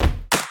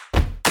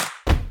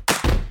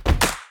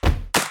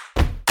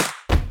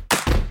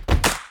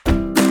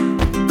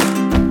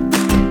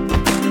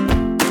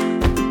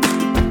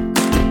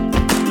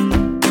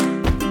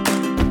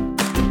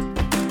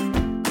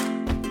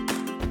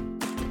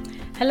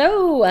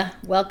Hello,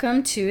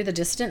 welcome to the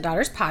Distant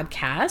Daughters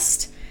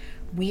podcast.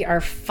 We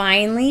are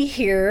finally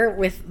here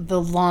with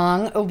the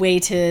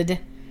long-awaited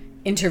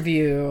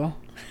interview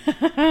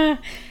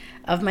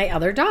of my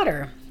other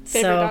daughter.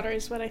 Favorite daughter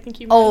is what I think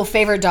you meant. Oh,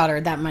 favorite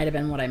daughter. That might have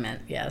been what I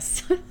meant,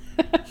 yes.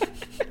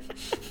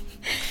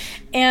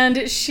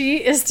 And she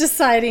is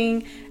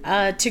deciding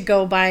to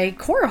go by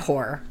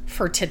Korihor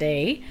for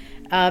today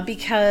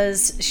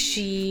because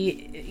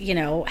she,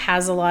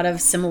 has a lot of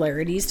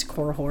similarities to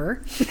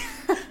Korihor.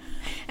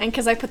 And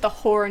because I put the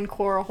whore in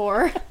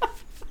Korihor. Which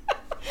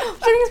I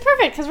think is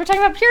perfect because we're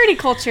talking about purity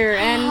culture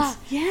and...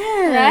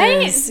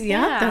 Yes. Right?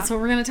 Yeah, that's what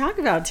we're going to talk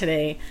about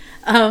today.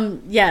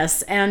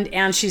 Yes,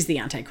 and she's the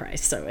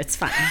Antichrist, so it's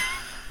fine.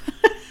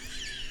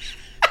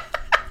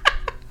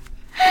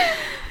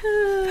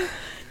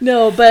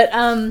 No, but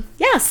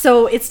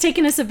so it's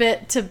taken us a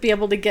bit to be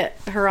able to get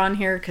her on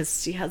here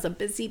because she has a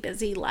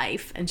busy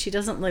life and she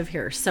doesn't live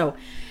here. So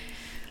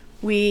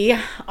we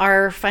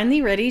are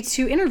finally ready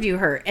to interview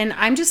her, and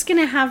I'm just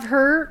going to have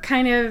her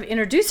kind of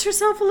introduce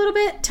herself a little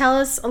bit, tell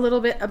us a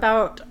little bit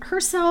about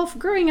herself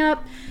growing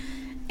up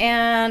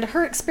and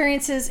her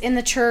experiences in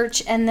the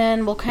church, and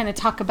then we'll kind of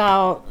talk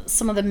about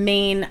some of the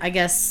main, I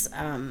guess,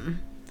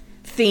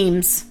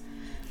 themes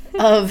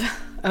of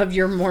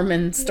your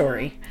Mormon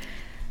story.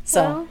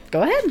 So,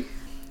 go ahead.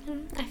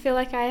 I feel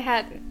like I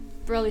had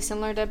really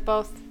similar to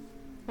both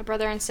my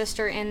brother and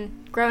sister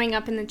in growing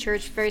up in the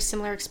church, very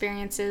similar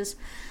experiences.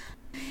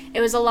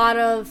 It was a lot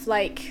of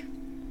like,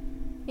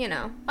 it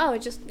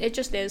just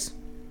is.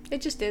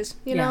 It just is.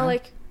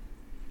 Like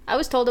I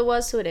was told it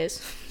was, so it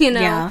is.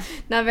 Yeah.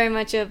 Not very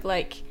much of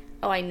like,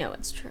 oh, I know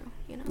it's true.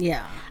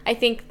 Yeah. I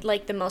think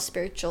like the most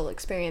spiritual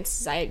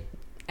experiences I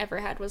ever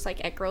had was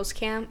like at girls'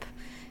 camp,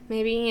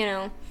 maybe,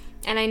 And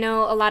I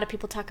know a lot of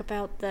people talk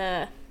about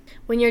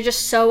when you're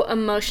just so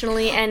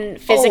emotionally and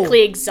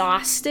physically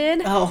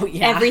exhausted,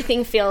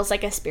 everything feels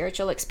like a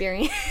spiritual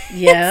experience.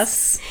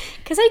 Yes.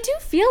 Because I do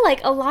feel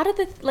like a lot of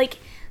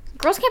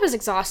girls' camp is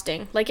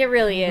exhausting. Like, it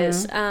really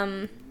is.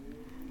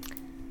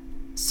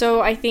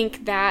 So I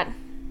think that...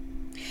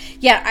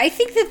 Yeah, I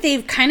think that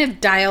they've kind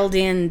of dialed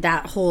in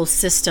that whole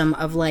system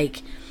of,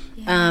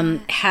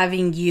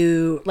 having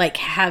you,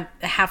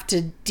 have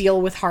to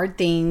deal with hard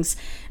things,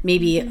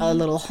 maybe a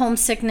little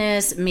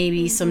homesickness,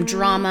 maybe some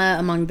drama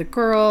among the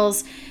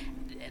girls.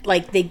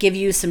 Like, they give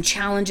you some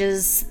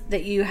challenges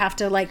that you have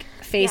to,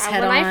 face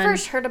head on. When I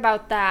first heard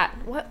about that,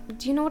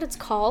 do you know what it's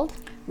called?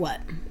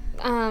 What?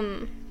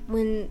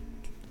 When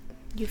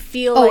you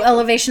feel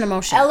elevation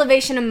emotion.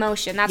 Elevation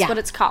emotion, that's what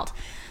it's called.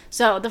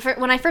 So,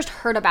 when I first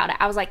heard about it,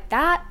 I was like,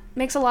 that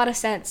makes a lot of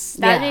sense.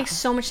 That makes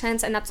so much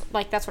sense, and that's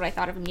what I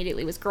thought of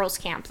immediately was girls'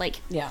 camp.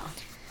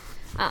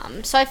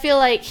 So I feel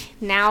like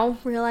now,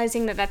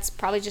 realizing that that's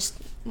probably just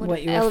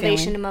what you were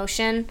elevation feeling.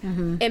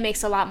 emotion, it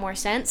makes a lot more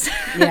sense.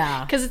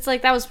 Yeah. Because it's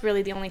like, that was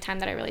really the only time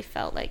that I really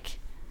felt like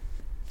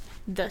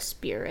the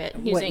spirit.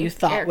 What you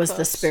thought was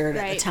the spirit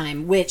at the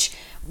time, which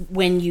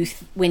when you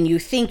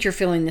think you're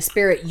feeling the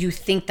spirit, you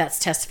think that's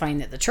testifying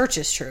that the church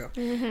is true.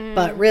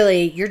 But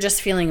really, you're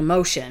just feeling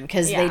emotion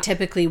because they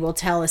typically will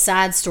tell a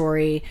sad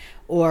story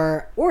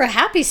or a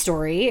happy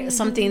story,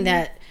 something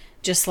that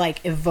just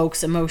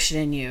evokes emotion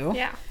in you.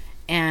 Yeah.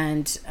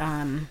 And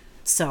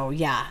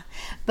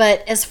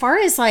but as far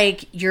as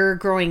your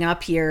growing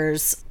up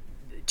years,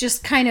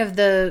 just kind of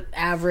the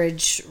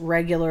average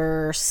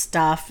regular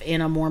stuff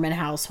in a Mormon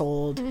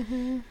household.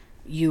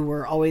 You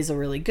were always a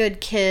really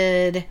good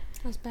kid.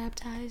 I was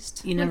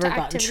baptized. You never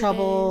got in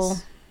trouble.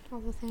 All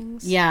the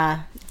things.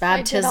 Yeah.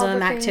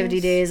 Baptism,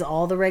 activity days,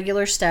 all the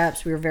regular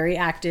steps. We were very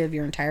active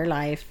your entire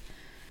life.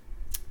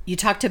 You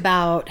talked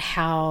about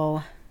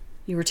how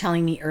you were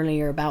telling me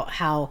earlier about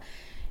how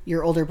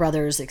your older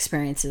brother's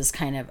experiences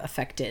kind of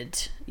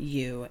affected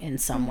you in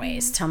some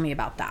ways. Tell me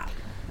about that.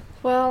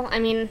 Well, I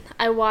mean,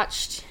 I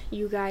watched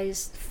you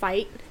guys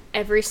fight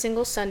every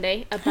single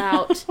Sunday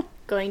about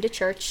going to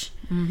church.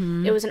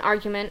 It was an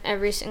argument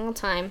every single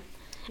time.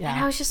 Yeah.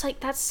 And I was just like,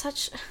 that's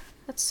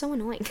so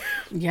annoying.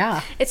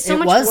 Yeah. It's so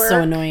much work. It was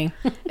so annoying.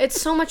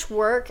 It's so much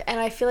work, and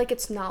I feel like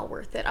it's not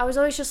worth it. I was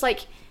always just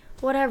like,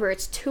 whatever,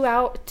 it's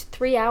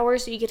 3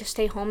 hours that you get to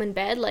stay home in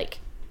bed.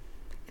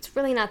 It's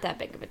really not that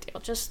big of a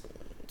deal. Just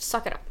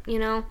suck it up,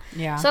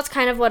 Yeah. So that's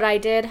kind of what I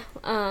did.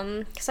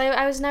 Because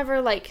I was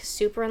never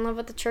super in love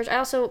with the church. I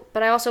also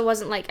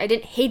wasn't I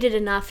didn't hate it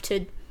enough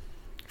to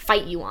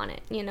fight you on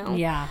it,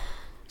 Yeah.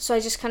 So I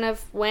just kind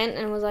of went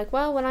and was like,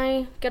 well, when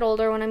I get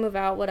older, when I move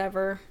out,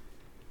 whatever,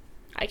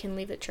 I can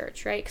leave the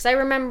church, right? Because I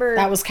remember...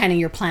 That was kind of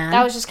your plan?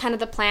 That was just kind of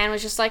the plan,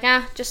 was just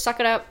just suck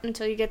it up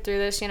until you get through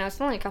this,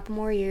 it's only a couple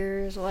more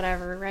years,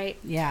 whatever, right?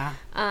 Yeah.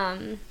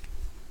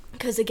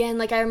 Because again,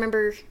 I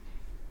remember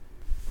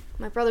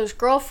my brother's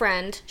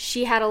girlfriend,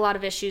 she had a lot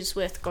of issues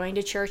with going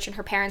to church and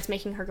her parents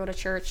making her go to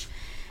church.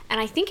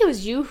 And I think it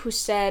was you who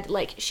said,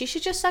 she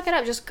should just suck it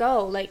up, just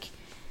go,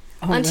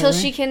 until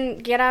really? She can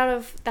get out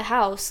of the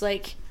house,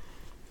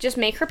 just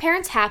make her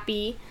parents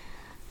happy,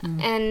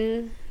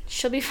 and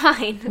she'll be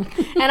fine.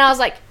 And I was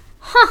like,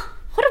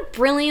 what a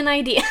brilliant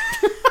idea.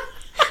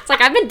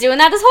 like, I've been doing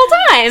that this whole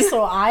time.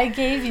 So I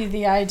gave you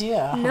the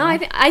idea. Huh? No, I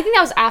think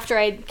that was after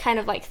I kind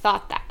of, like,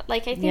 thought that.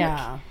 Like, I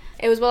think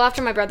it was well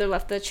after my brother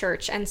left the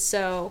church, and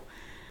so...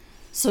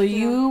 So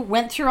you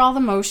went through all the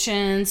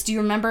motions. Do you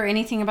remember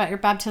anything about your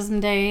baptism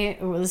day?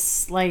 It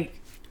was, like...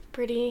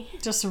 Pretty...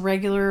 Just a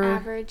regular...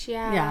 Average,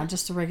 yeah. Yeah,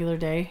 just a regular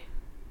day.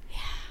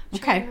 Yeah.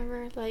 Okay. I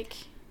remember, like...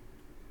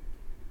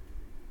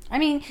 I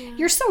mean,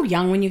 you're so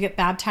young when you get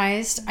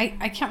baptized.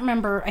 I can't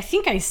remember. I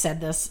think I said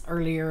this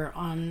earlier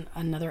on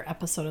another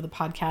episode of the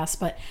podcast,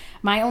 but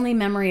my only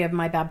memory of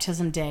my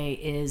baptism day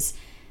is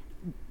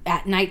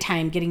at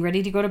nighttime getting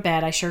ready to go to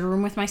bed. I shared a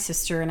room with my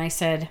sister, and I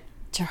said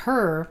to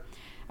her,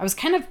 I was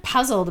kind of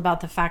puzzled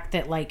about the fact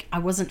that, like, I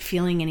wasn't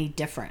feeling any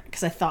different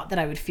because I thought that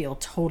I would feel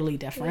totally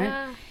different.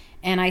 Yeah.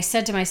 And I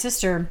said to my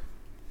sister,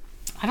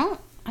 I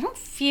don't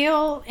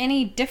feel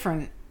any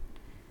different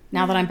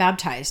now that I'm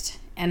baptized.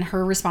 And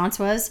her response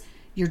was,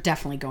 you're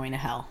definitely going to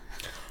hell.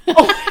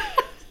 Oh.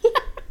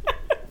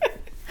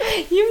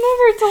 You've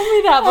never told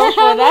me that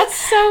before. That's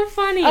so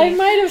funny. I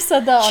might have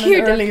said that on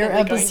an earlier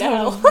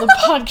episode of the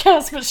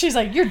podcast, but she's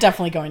like, you're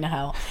definitely going to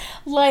hell.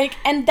 Like,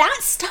 and that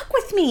stuck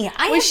with me.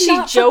 Was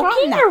she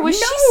joking or was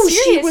she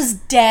serious? She was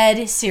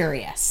dead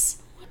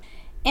serious.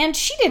 And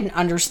she didn't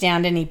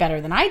understand any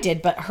better than I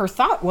did, but her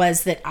thought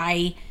was that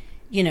I...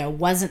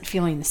 wasn't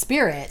feeling the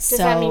Spirit. Does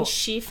that mean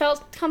she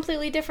felt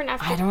completely different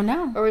after? I don't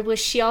know. Or was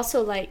she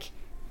also like,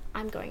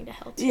 I'm going to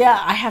hell too? Yeah,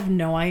 I have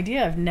no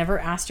idea. I've never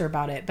asked her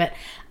about it. But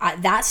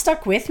that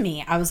stuck with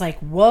me. I was like,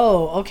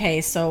 whoa, okay.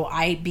 So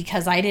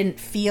because I didn't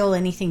feel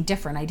anything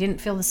different. I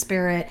didn't feel the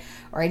Spirit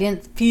or I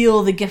didn't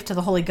feel the gift of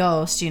the Holy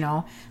Ghost,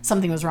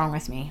 something was wrong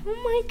with me. Oh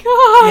my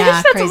gosh,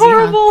 yeah, that's crazy,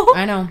 horrible.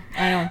 Huh?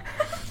 I know.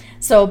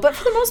 So, but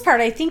for the most part,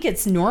 I think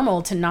it's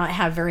normal to not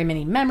have very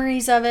many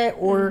memories of it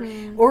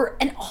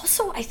and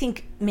also I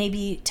think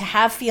maybe to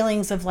have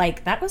feelings of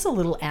like, that was a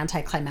little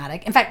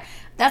anticlimactic. In fact,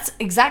 that's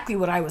exactly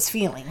what I was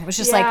feeling. It was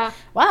just like,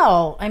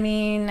 wow, I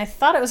mean, I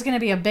thought it was going to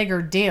be a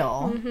bigger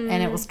deal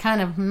and it was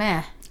kind of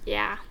meh.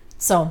 Yeah.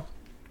 So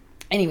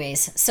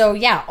anyways,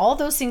 all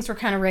those things were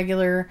kind of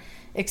regular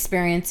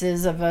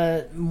experiences of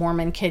a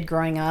Mormon kid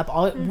growing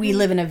up. We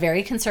live in a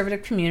very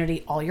conservative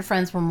community. All your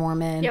friends were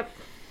Mormon. Yep.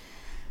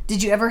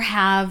 Did you ever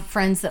have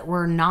friends that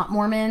were not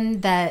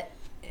Mormon that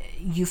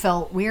you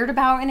felt weird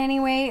about in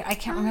any way? I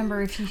can't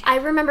remember if you... I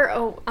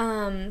remember,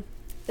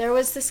 there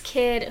was this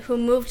kid who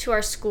moved to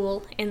our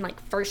school in,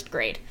 like, first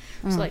grade.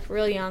 So, like,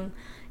 real young.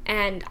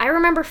 And I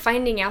remember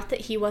finding out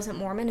that he wasn't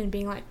Mormon and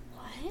being like,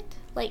 what?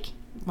 Like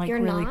you're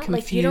really not? Confused?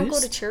 Like, you don't go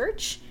to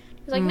church?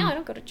 He was like, no, I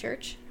don't go to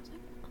church. I was like,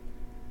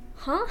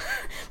 huh?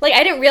 Like,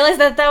 I didn't realize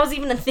that was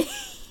even a thing.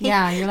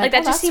 Yeah, you're like,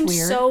 that just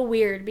seems so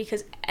weird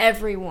because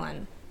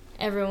everyone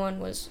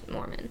was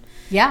Mormon.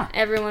 Yeah.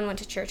 Everyone went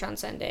to church on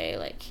Sunday.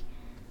 Like,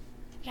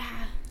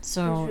 yeah.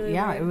 So,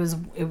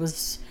 it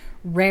was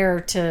rare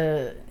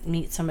to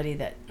meet somebody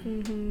that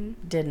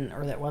didn't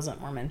or that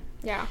wasn't Mormon.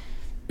 Yeah.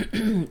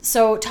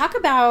 So, talk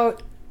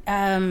about,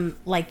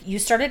 like, you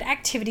started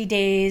activity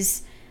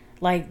days,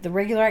 like the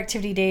regular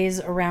activity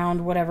days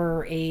around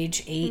whatever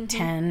age, 8,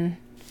 10.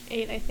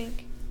 8, I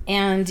think.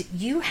 And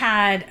you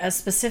had a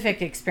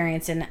specific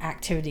experience in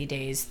activity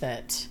days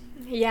that...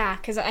 Yeah,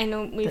 because I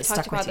know we've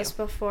talked about this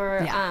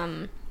before.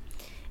 Yeah.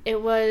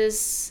 It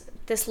was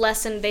this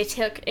lesson. They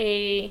took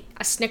a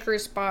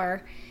Snickers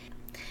bar,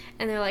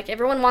 and they're like,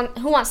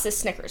 who wants this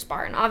Snickers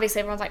bar? And obviously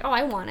everyone's like, oh,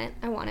 I want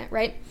it,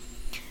 right?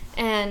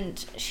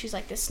 And she's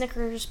like, this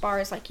Snickers bar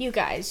is like you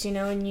guys,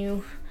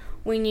 and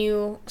when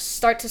you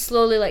start to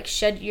slowly like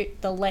shed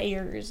the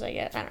layers, I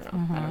guess. I don't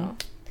know.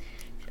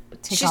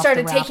 She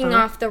started taking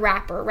off the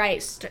wrapper,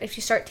 right? If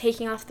you start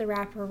taking off the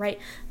wrapper, right?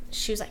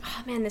 She was like,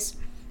 oh man, this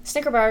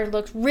Snicker bar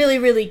looks really,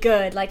 really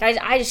good. Like,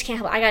 I just can't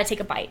help it. I gotta take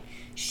a bite.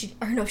 She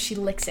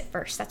licks it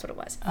first. That's what it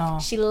was. Oh.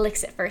 She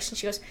licks it first, and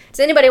she goes, does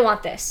anybody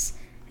want this?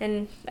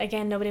 And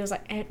again, nobody was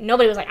like,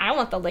 I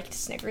want the licked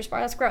Snickers bar.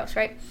 That's gross,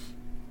 right?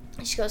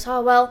 And she goes,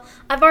 oh, well,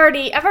 I've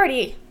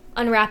already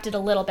unwrapped it a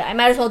little bit. I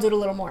might as well do it a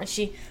little more. And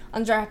she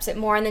unwraps it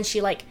more, and then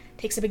she, like,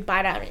 takes a big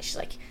bite out of it. She's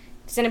like,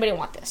 does anybody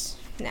want this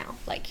now?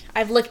 Like,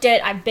 I've licked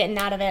it. I've bitten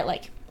out of it.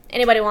 Like,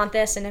 anybody want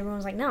this? And everyone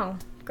was like, no,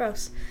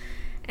 gross.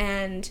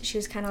 And she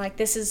was kind of like,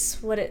 this is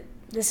why we have to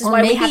be modest.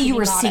 Or maybe you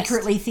were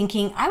secretly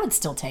thinking, I would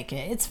still take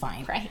it. It's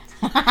fine. Right.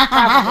 Probably.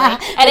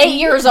 At 8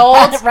 years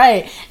old.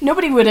 Right.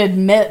 Nobody would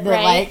admit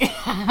that,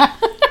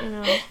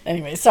 like...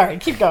 Anyway, sorry.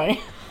 Keep going.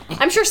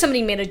 I'm sure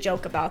somebody made a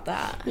joke about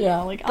that.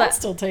 Yeah, like, I'll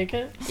still take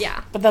it.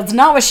 Yeah. But that's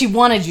not what she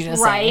wanted you to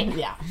say. Right.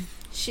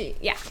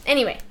 Yeah.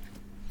 Anyway.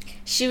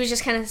 She was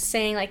just kind of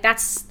saying, like,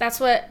 that's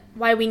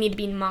why we need to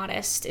be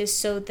modest, is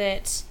so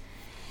that,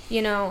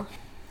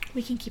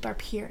 we can keep our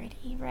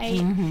purity, right?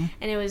 Mm-hmm.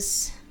 And it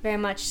was very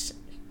much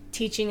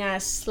teaching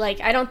us,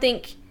 like, I don't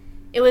think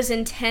it was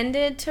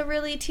intended to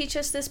really teach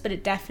us this, but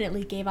it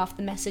definitely gave off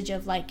the message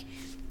of, like,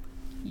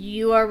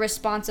 you are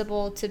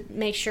responsible to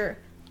make sure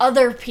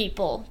other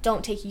people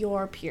don't take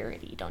your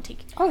purity, don't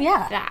take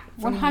that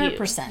from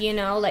 100%. You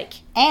like...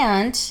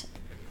 And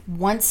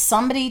once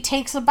somebody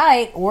takes a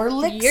bite or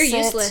licks you're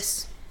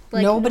useless.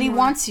 Like, nobody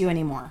wants you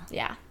anymore.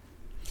 Yeah.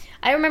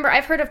 I remember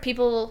I've heard of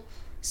people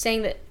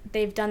saying that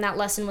they've done that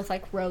lesson with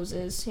like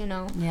roses, you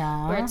know,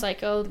 where it's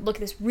like, oh, look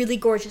at this really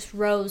gorgeous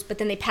rose, but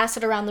then they pass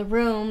it around the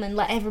room and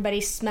let everybody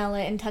smell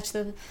it and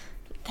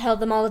tell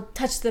them all to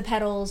touch the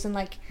petals and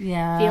like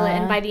feel it,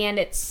 and by the end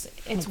it's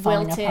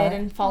wilted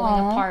and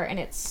falling apart, and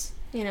it's,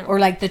 you know, or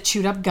like the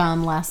chewed up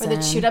gum lesson, or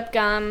the chewed up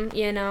gum,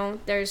 you know,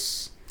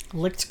 there's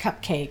licked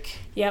cupcake.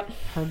 Yep,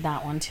 heard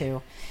that one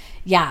too.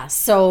 Yeah,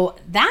 so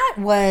that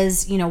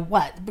was, you know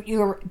what, you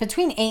were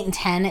between 8 and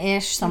 10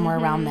 ish, somewhere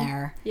around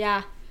there.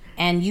 Yeah.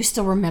 And you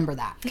still remember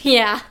that.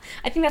 Yeah.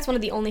 I think that's one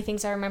of the only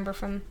things I remember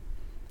from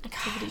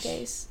activity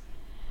days.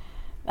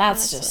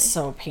 That's honestly just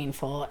so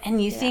painful.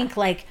 And you think,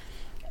 like,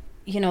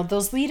 you know,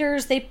 those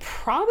leaders, they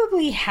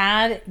probably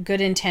had good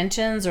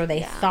intentions, or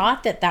they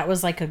thought that that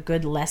was like a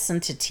good lesson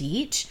to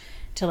teach,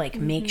 to like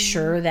make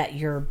sure that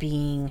you're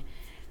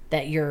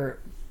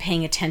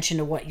paying attention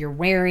to what you're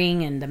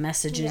wearing and the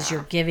messages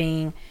you're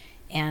giving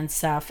and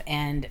stuff.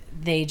 And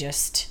they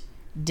just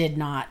did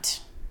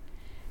not,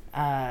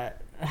 that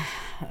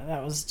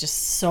was just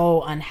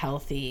so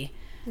unhealthy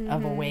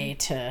of a way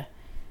to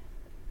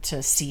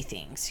see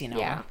things, you know?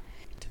 Yeah.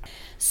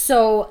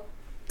 So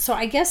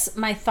I guess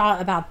my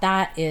thought about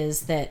that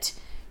is that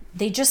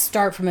they just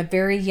start from a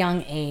very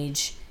young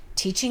age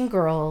teaching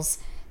girls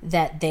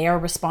that they are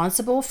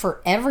responsible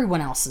for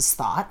everyone else's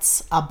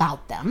thoughts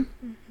about them,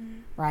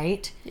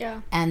 right?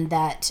 Yeah. And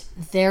that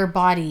their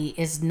body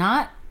is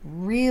not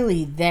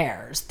really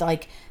theirs.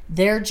 Like,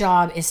 their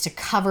job is to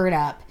cover it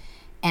up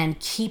and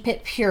keep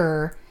it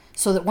pure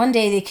so that one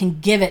day they can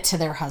give it to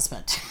their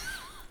husband.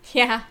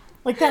 Yeah.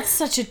 Like, that's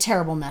such a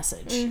terrible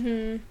message.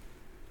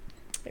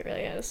 It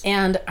really is.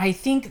 And I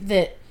think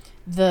that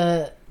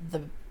the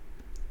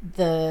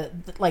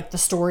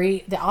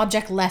story, the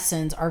object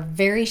lessons are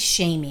very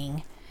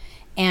shaming.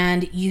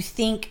 And you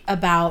think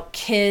about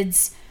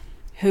kids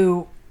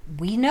who,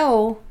 we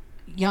know,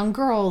 young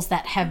girls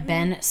that have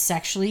been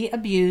sexually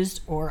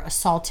abused or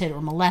assaulted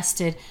or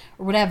molested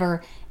or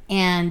whatever.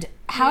 And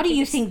how do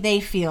you think they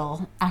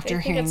feel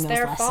after hearing those lessons?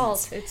 It's their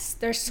fault.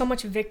 There's so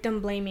much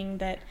victim blaming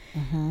that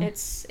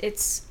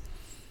it's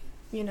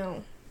you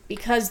know,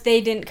 because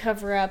they didn't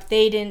cover up,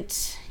 they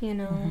didn't, you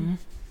know,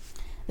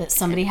 that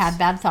somebody had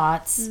bad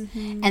thoughts,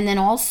 and then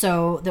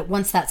also that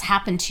once that's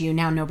happened to you,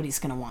 now nobody's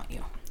going to want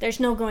you. There's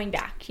no going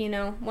back, you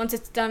know. Once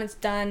it's done, it's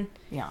done.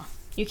 Yeah.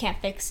 You can't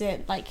fix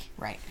it. Like,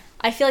 right.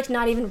 I feel like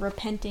not even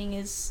repenting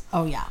is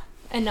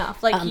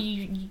enough. Like,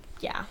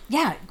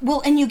 Yeah.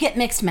 Well, and you get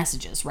mixed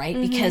messages, right?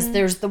 Because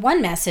there's the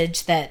one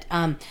message that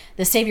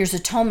the Savior's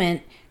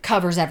atonement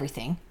covers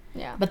everything.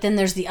 Yeah. But then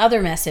there's the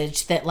other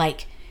message that,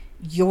 like,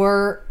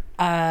 your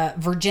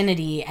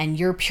virginity and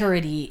your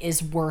purity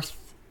is worth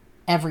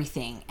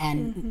everything.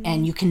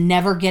 And you can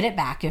never get it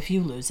back if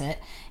you lose it.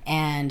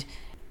 And,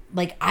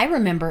 like, I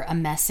remember a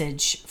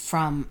message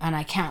from, and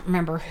I can't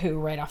remember who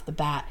right off the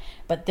bat,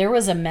 but there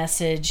was a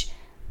message,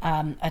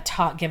 a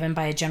talk given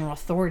by a general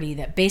authority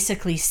that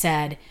basically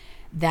said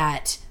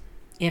that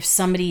if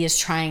somebody is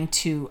trying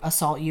to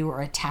assault you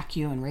or attack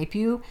you and rape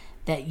you,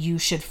 that you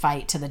should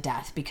fight to the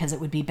death, because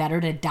it would be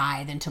better to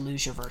die than to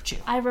lose your virtue.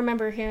 I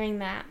remember hearing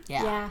that.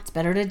 Yeah. It's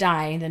better to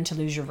die than to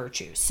lose your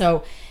virtue.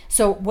 So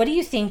what do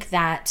you think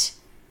that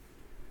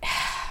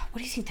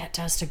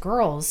does to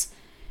girls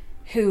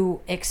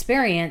who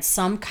experience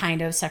some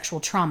kind of sexual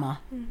trauma?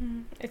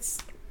 It's,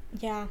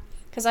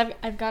 because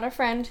I've got a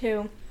friend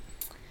who,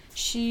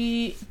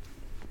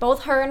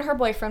 both her and her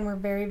boyfriend were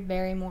very,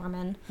 very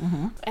Mormon.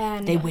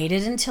 And they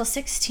waited until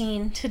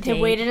 16 to date. They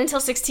waited until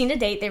 16 to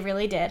date. They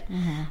really did.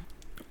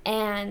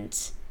 And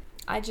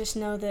I just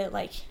know that,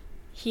 like,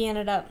 he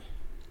ended up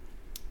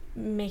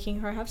making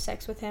her have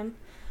sex with him,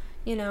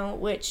 you know,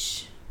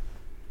 which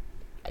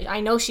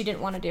I know she didn't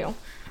want to do.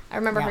 I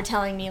remember her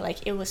telling me,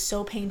 like, it was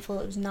so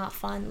painful. It was not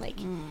fun. Like,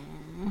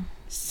 and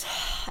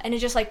it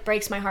just, like,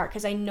 breaks my heart,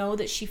 because I know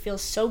that she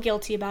feels so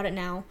guilty about it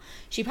now.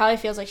 She probably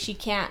feels like she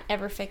can't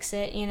ever fix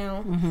it, you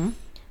know?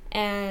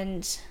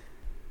 And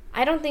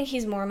I don't think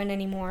he's Mormon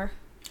anymore.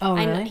 Oh,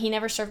 really? He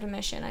never served a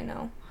mission, I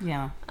know.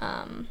 Yeah.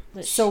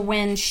 So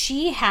when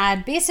she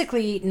had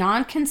basically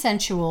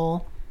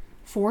non-consensual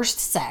forced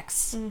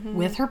sex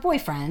with her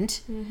boyfriend,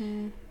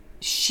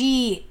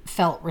 she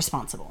felt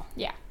responsible.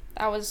 Yeah.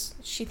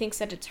 She thinks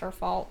that it's her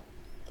fault,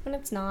 when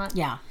it's not.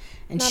 Yeah.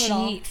 And not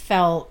she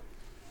felt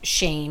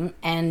shame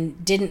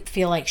and didn't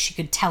feel like she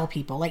could tell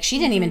people. Like, she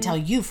didn't even tell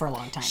you for a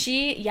long time.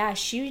 She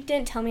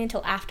didn't tell me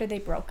until after they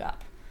broke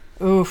up.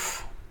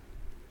 Oof.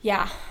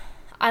 Yeah.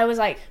 I was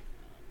like,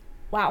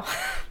 wow.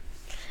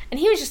 And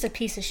he was just a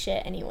piece of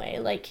shit anyway.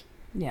 Like,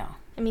 yeah.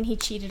 I mean, he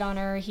cheated on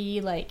her.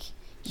 He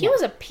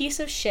was a piece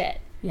of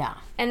shit. Yeah.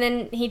 And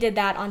then he did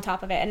that on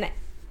top of it.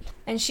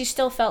 And she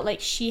still felt like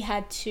she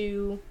had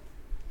to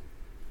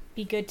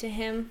be good to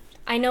him.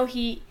 I know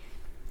he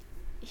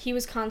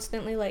was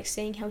constantly, like,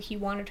 saying how he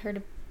wanted her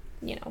to,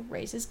 you know,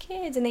 raise his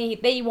kids, and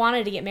they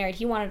wanted to get married.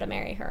 He wanted to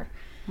marry her,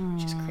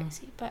 which is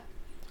crazy. But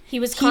he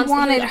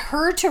wanted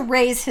her to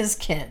raise his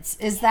kids.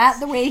 Is that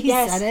the way he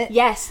said it?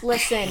 Yes.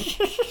 Listen,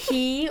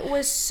 he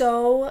was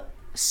so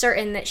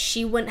certain that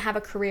she wouldn't have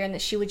a career and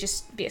that she would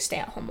just be a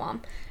stay-at-home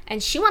mom.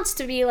 And she wants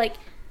to be like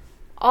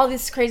all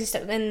this crazy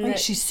stuff. And like,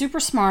 she's super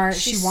smart.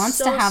 She wants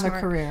to have a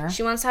career.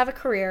 She wants to have a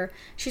career.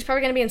 She's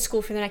probably going to be in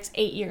school for the next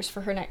 8 years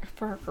for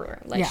her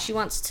career. Like she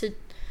wants to,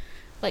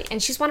 like,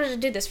 and she's wanted to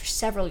do this for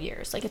several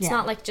years. Like it's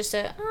not like just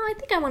I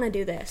think I want to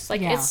do this.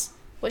 Like it's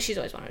what she's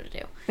always wanted to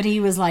do. But he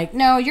was like,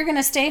 no, you're going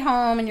to stay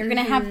home and you're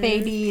going to have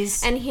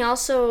babies. And he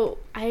also,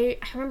 I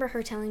remember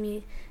her telling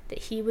me that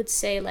he would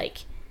say like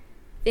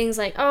things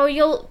like, oh,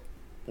 you'll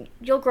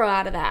grow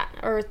out of that,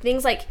 or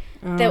things like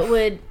that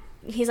would.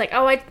 He's like,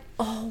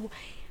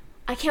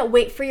 I can't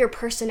wait for your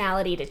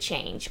personality to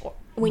change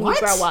when you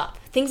grow up.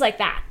 Things like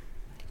that.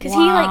 Because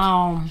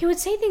he would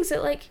say things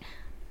that like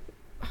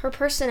her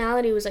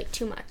personality was like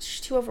too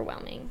much, too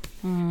overwhelming.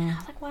 And I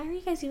was like, why are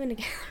you guys even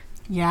together?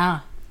 Yeah.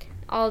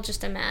 All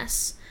just a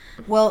mess.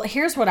 Well,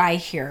 here's what I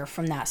hear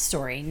from that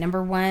story.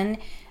 Number one,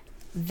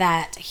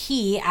 that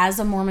he, as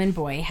a Mormon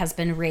boy, has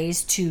been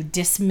raised to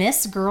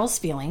dismiss girls'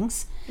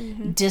 feelings,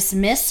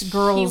 dismiss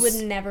girls. He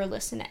would never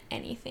listen to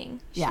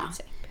anything she would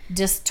say.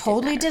 Just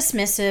totally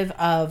dismissive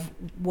of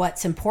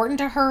what's important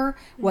to her,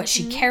 what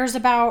she cares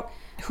about,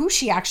 who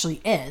she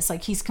actually is.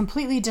 Like, he's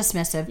completely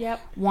dismissive,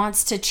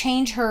 wants to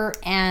change her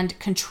and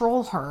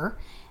control her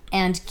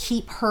and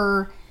keep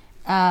her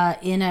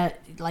in a,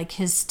 like,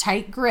 his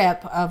tight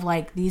grip of,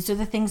 like, these are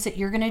the things that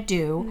you're going to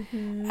do.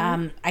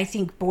 I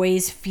think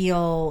boys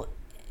feel,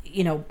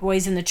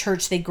 boys in the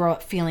church, they grow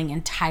up feeling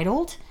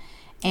entitled,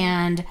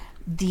 and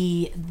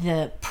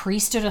the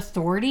priesthood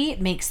authority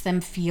makes them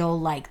feel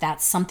like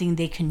that's something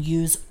they can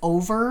use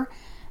over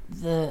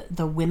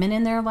the women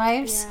in their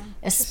lives,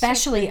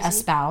 especially a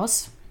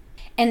spouse.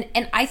 And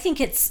I think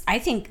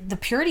the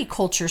purity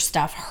culture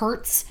stuff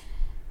hurts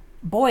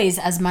boys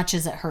as much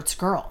as it hurts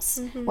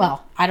girls.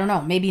 Well, I don't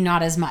know, maybe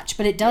not as much,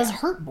 but it does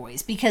hurt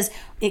boys because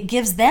it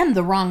gives them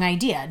the wrong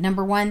idea.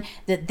 Number one,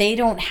 that they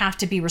don't have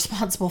to be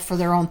responsible for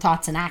their own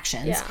thoughts and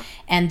actions,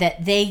 and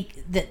that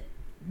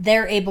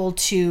they're able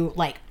to,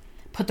 like,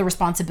 put the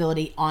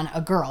responsibility on a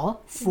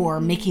girl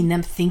for making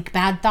them think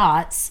bad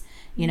thoughts,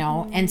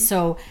 and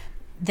so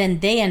then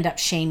they end up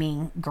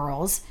shaming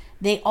girls.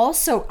 They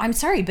also, I'm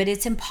sorry, but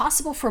it's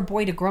impossible for a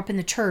boy to grow up in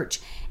the church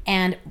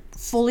and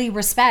fully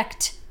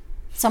respect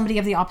somebody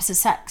of the opposite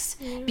sex,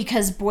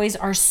 because boys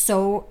are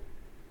so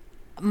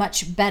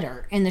much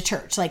better in the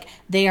church. Like,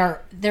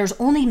 there's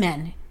only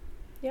men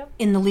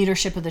in the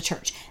leadership of the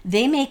church.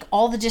 They make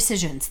all the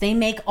decisions. They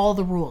make all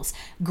the rules.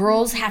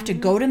 Girls have to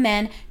go to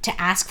men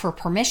to ask for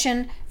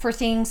permission for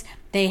things.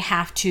 They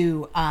have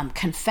to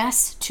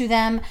confess to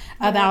them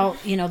about,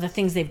 the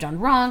things they've done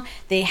wrong.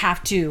 They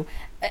have to,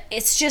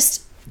 it's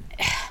just,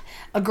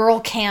 a girl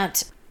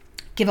can't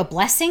give a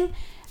blessing.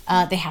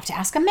 They have to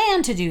ask a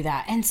man to do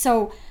that. And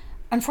so,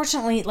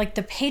 unfortunately, like,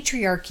 the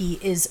patriarchy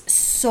is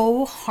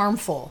so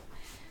harmful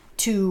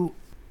to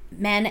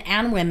men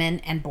and women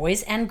and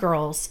boys and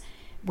girls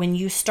when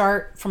you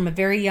start from a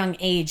very young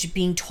age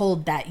being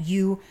told that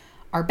you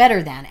are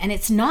better than. And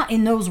it's not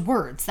in those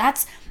words.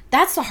 That's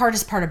the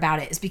hardest part about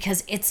it, is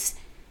because it's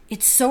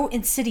so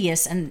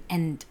insidious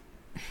and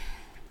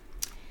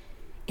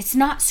it's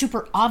not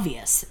super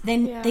obvious. They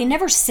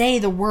never say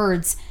the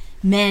words,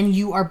 men,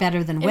 you are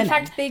better than women. In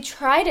fact, they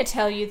try to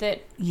tell you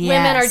that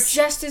women are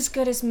just as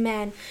good as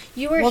men.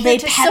 You are here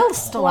to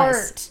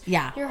support.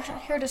 You're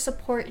here to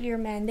support your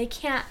men. They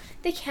can't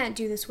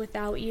do this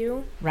without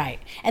you. Right.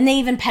 And they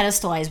even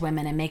pedestalize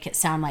women and make it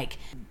sound like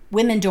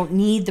women don't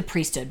need the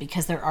priesthood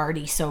because they're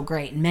already so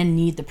great, and men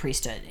need the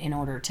priesthood in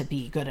order to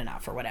be good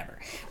enough or whatever,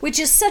 which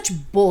is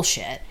such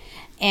bullshit.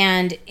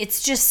 And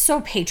it's just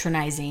so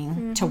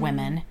patronizing to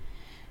women.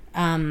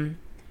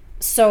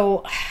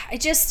 So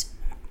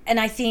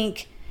I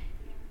think,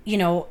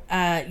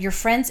 your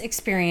friend's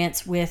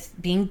experience with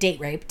being date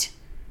raped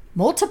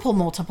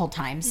multiple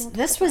times.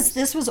 This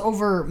was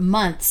over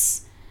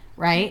months,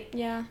 right?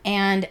 Yeah.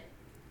 And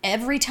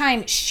every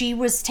time she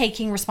was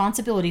taking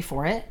responsibility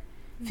for it,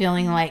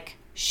 feeling like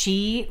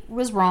she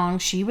was wrong,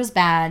 she was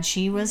bad,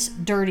 she was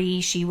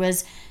dirty, she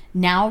was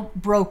now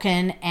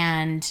broken,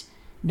 and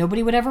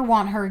nobody would ever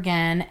want her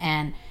again,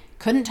 and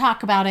couldn't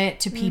talk about it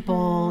to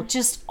people,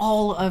 just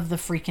all of the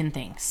freaking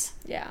things.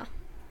 Yeah.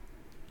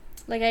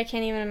 Like, I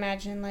can't even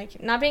imagine,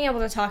 like, not being able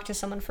to talk to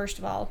someone, first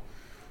of all,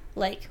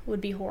 like,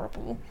 would be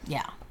horrible.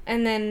 Yeah.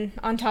 And then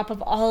on top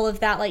of all of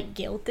that, like,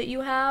 guilt that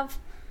you have,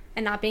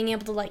 and not being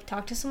able to, like,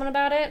 talk to someone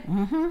about it.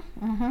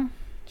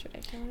 It's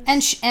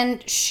ridiculous.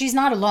 And she's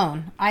not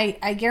alone.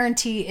 I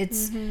guarantee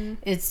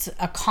it's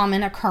a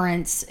common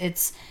occurrence.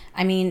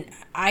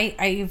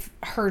 I've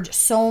heard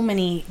so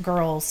many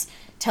girls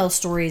tell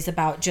stories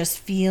about just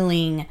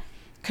feeling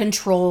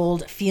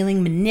controlled,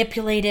 feeling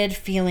manipulated,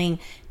 feeling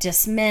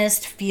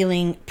dismissed,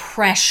 feeling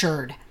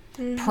pressured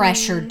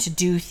to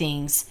do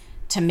things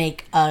to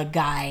make a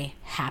guy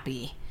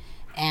happy.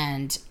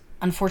 And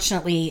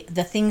unfortunately,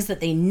 the things that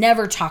they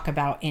never talk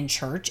about in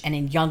church and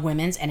in young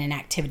women's and in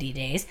activity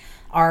days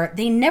are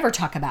they never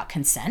talk about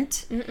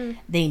consent. Mm-mm.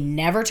 They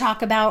never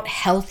talk about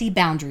healthy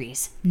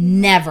boundaries.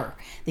 Never.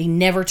 They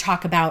never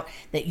talk about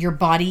that your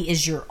body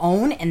is your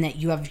own and that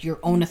you have your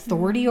own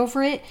authority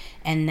over it,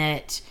 and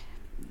that,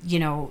 you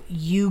know,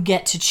 you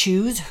get to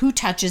choose who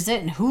touches it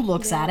and who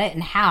looks at it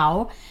and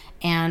how,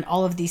 and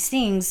all of these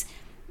things.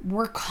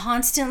 We're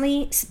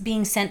constantly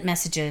being sent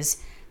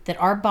messages that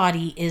our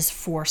body is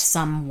for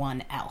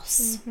someone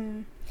else.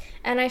 Mm-hmm.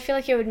 And I feel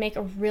like it would make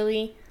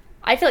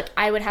I feel like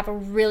I would have a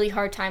really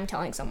hard time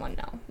telling someone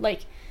no.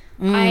 Like,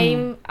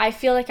 I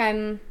feel like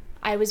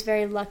I was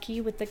very lucky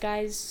with the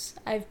guys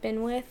I've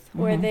been with,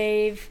 where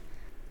they've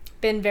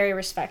been very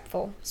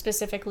respectful,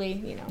 specifically,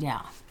 you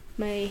know,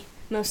 my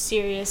most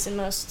serious and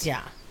most,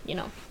 you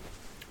know,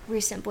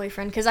 recent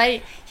boyfriend. Because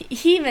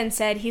he even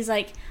said, he's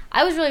like,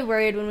 I was really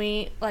worried when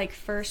we, like,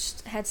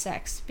 first had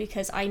sex,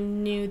 because I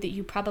knew that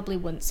you probably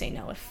wouldn't say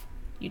no if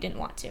you didn't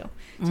want to.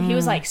 So he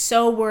was, like,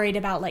 so worried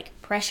about, like,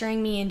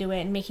 pressuring me into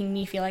it and making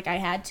me feel like I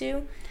had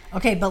to.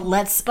 Okay, but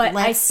let's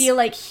I feel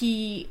like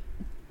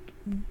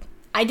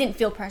I didn't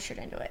feel pressured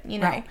into it, you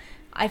know? Right.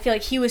 I feel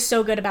like he was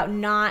so good about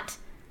not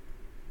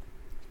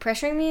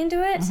pressuring me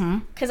into it,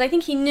 because I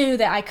think he knew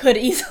that I could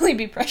easily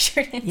be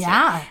pressured into it.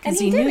 Yeah, because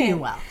he knew you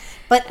well.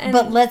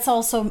 But let's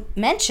also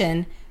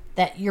mention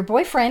that your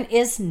boyfriend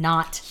is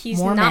not He's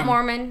Mormon. Not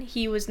Mormon.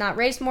 He was not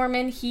raised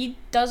Mormon. He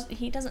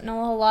doesn't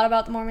know a whole lot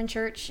about the Mormon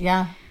church.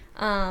 Yeah.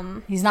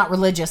 He's not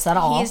religious at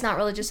all. He's not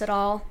religious at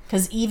all.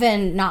 Because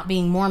even not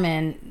being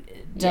Mormon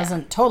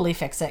doesn't totally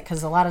fix it,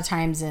 because a lot of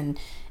times in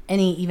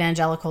any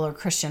evangelical or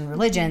Christian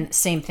religion,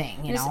 same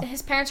thing, you know.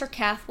 His parents are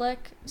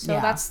Catholic, so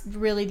that's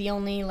really the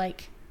only,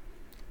 like...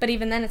 But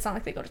even then, it's not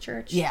like they go to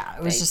church. Yeah,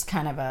 it was just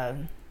kind of a...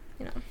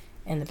 You know...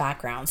 in the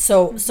background.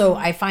 So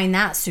I find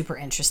that super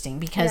interesting,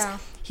 because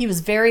he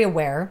was very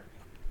aware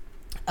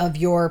of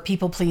your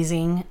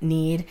people-pleasing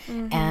need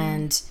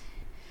and,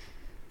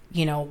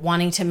 you know,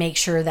 wanting to make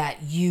sure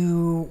that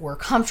you were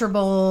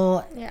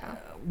comfortable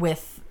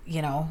with,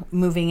 you know,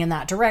 moving in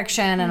that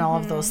direction and all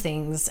of those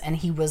things. And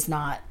he was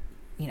not,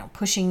 you know,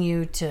 pushing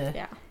you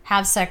to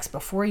have sex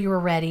before you were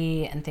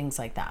ready and things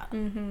like that.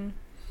 Mm-hmm.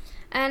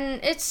 And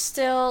it's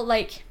still,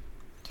 like,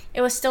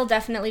 it was still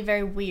definitely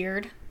very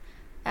weird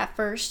at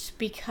first,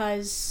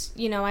 because,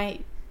 you know,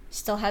 I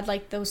still had,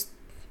 like, those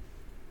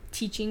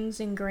teachings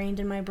ingrained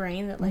in my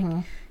brain that, like,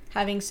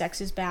 having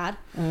sex is bad.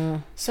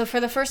 So for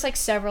the first, like,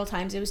 several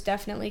times, it was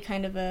definitely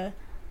kind of a,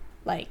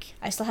 like,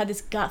 I still had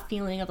this gut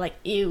feeling of, like,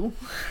 ew.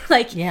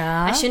 Like,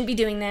 I shouldn't be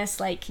doing this.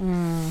 Like,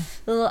 and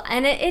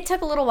it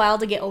took a little while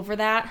to get over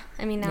that.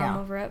 I mean, now I'm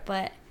over it,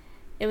 but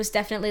it was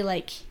definitely,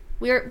 like,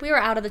 we were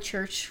out of the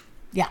church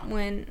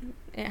when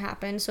it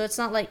happened. So it's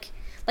not like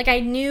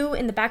I knew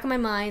in the back of my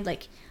mind,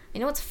 like, I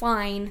know it's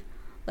fine.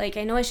 Like,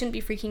 I know I shouldn't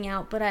be freaking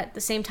out, but at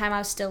the same time, I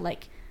was still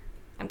like,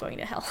 I'm going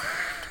to hell.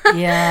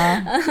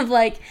 Yeah.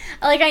 like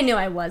I knew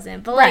I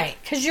wasn't, but right,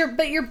 because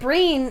your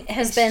brain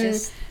has been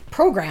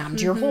programmed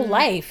your whole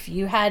life.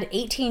 You had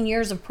 18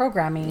 years of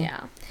programming.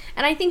 Yeah,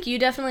 and I think you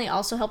definitely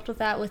also helped with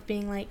that, with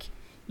being like,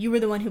 you were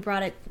the one who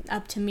brought it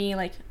up to me,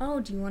 like,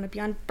 oh, do you want to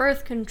be on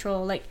birth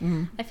control? Like,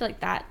 I feel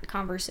like that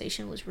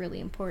conversation was really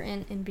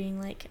important in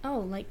being like, oh,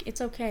 like, it's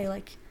okay,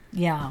 like.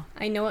 Yeah.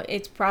 I know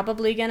it's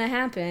probably going to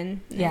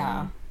happen.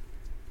 Yeah.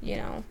 You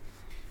know.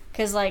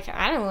 Because, like,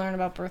 I didn't learn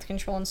about birth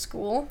control in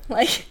school.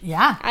 Like,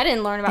 I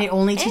didn't learn about They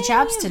only teach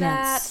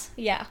abstinence.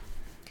 Yeah.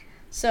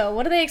 So,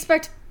 what do they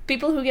expect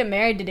people who get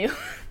married to do?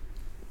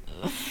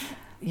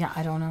 Yeah,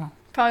 I don't know.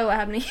 Probably what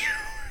happened to you.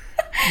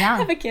 Yeah.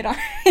 Have a kid on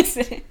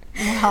accident.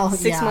 Well,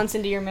 6 months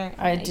into your marriage.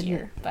 I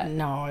didn't. But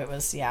no, it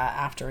was,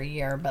 after a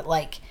year. But,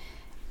 like...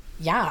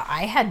 Yeah,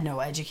 I had no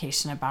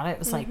education about it. It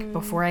was like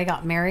before I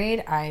got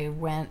married, I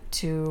went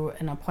to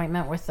an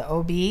appointment with the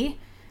OB,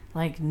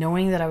 like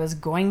knowing that I was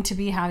going to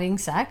be having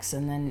sex,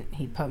 and then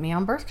he put me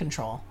on birth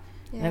control.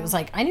 Yeah. And it was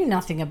like, I knew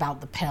nothing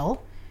about the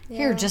pill. Yeah.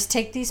 Here, just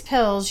take these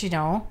pills, you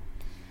know.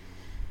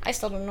 I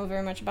still don't know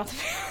very much about the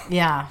pill.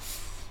 Yeah.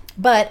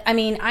 But, I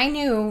mean, I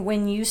knew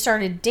when you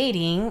started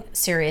dating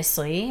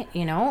seriously,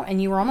 you know,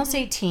 and you were almost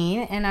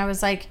 18, and I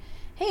was like,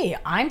 hey,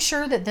 I'm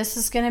sure that this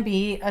is going to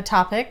be a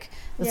topic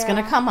that's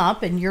going to come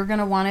up, and you're going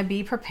to want to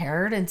be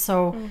prepared. And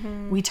so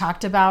we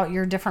talked about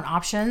your different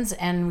options,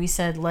 and we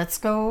said, let's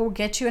go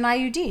get you an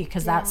IUD,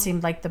 because that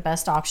seemed like the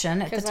best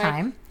option at the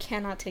time. I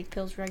cannot take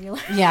pills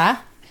regularly.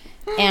 Yeah.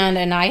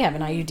 And I have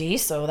an IUD,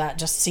 so that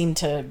just seemed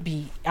to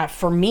be,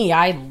 for me,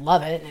 I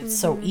love it. It's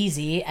so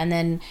easy. And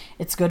then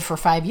it's good for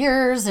 5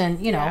 years,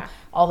 and, you know,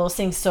 all those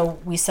things. So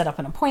we set up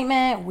an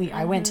appointment.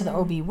 I went to the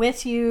OB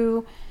with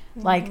you.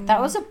 Like, that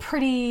was a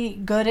pretty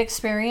good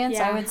experience,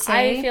 I would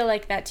say. I feel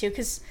like that, too,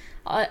 because,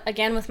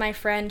 again, with my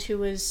friend who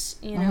was,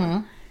 you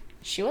know,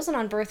 she wasn't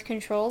on birth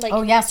control. Like,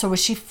 oh, yeah, so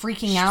was she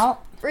freaking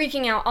out?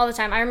 Freaking out all the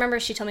time. I remember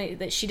she told me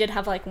that she did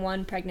have, like,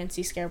 one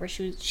pregnancy scare where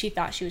she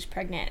thought she was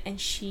pregnant, and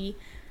she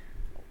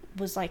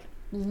was, like,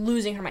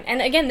 losing her mind.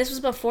 And, again, this was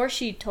before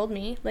she told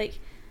me, like,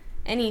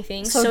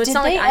 anything. So it's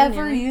not like I knew. Did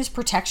they ever use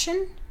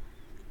protection?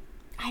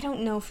 I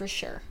don't know for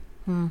sure.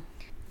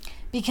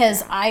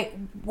 Because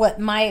what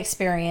my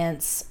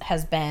experience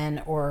has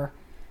been, or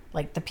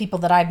like the people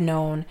that I've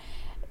known,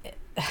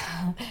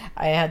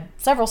 I had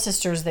several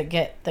sisters that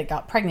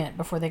got pregnant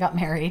before they got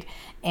married,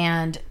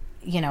 and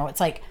it's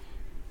like,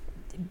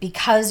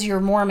 because you're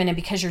Mormon and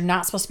because you're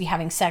not supposed to be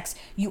having sex,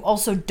 you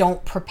also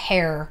don't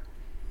prepare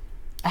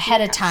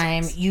ahead of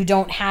time. Sex. You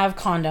don't have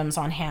condoms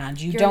on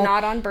hand. You're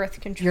not on birth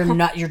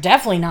control. You're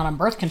definitely not on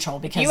birth control,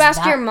 because you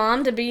ask your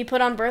mom to be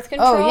put on birth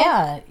control. Oh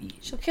yeah,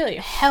 she'll kill you.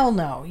 Hell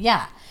no,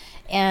 yeah.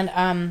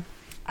 And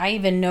I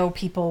even know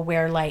people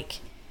where, like,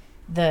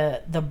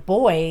 the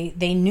boy,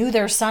 they knew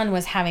their son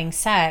was having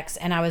sex,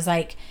 and I was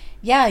like,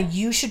 yeah,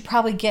 you should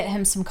probably get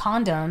him some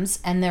condoms,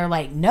 and they're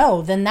like,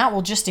 no, then that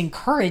will just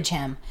encourage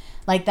him.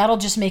 Like, that'll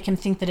just make him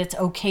think that it's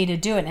okay to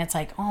do it. And it's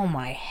like, oh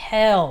my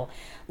hell.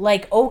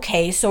 Like,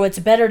 okay, so it's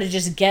better to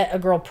just get a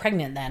girl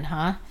pregnant then,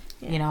 huh?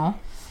 Yeah.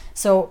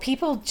 So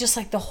people just,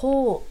 like,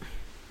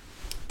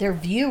 their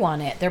view on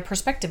it, their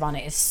perspective on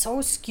it is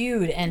so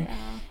skewed and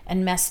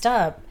messed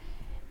up.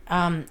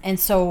 And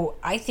so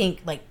I think,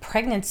 like,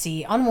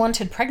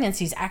 unwanted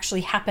pregnancies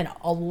actually happen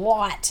a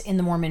lot in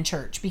the Mormon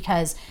church,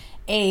 because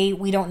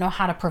we don't know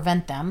how to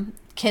prevent them.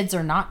 Kids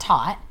are not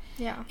taught.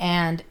 Yeah.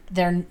 And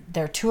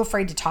they're too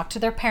afraid to talk to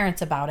their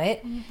parents about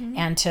it,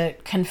 and to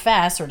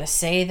confess or to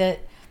say that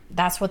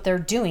that's what they're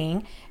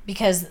doing,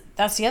 because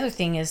that's the other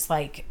thing is,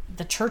 like,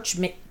 the church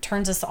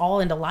turns us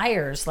all into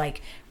liars.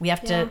 Like, we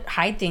have to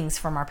hide things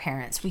from our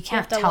parents. We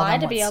can't tell them what's going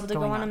on. You have to lie to be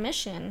able to go on a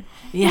mission.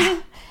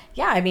 Yeah.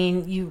 Yeah, I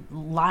mean, you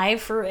lie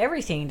for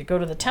everything, to go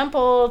to the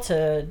temple,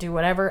 to do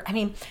whatever. I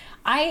mean,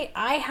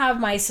 I have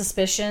my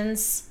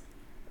suspicions,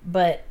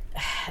 but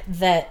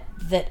that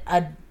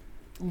a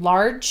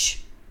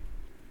large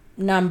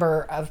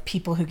number of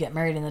people who get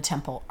married in the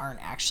temple aren't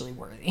actually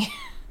worthy.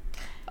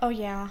 Oh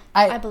yeah,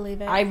 I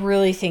believe it. I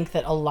really think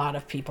that a lot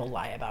of people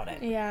lie about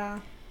it. Yeah.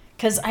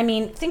 Because, I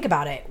mean, think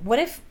about it. What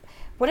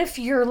if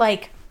you're,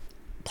 like,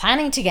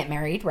 planning to get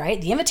married, right?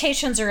 The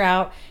invitations are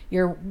out,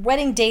 your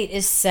wedding date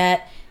is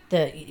set,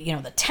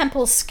 the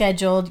temple's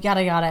scheduled,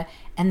 yada yada,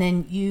 and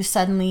then you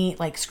suddenly,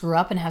 like, screw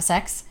up and have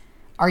sex?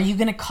 Are you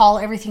going to call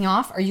everything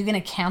off? Are you going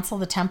to cancel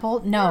the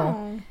temple?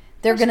 No.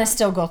 They're going to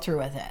still go through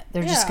with it.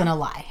 They're just going to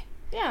lie.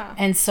 Yeah.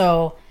 And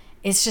so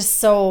it's just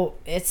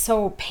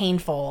so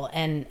painful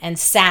and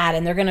sad,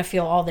 and they're going to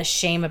feel all this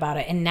shame about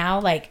it. And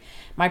now, like,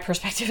 my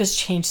perspective has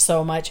changed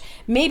so much,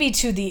 maybe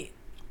to the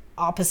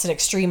opposite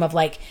extreme of,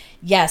 like,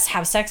 yes,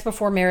 have sex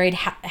before married,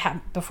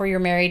 before you're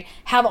married,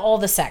 have all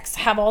the sex,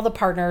 have all the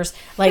partners,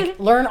 like,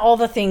 learn all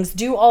the things,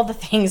 do all the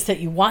things that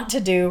you want to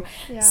do,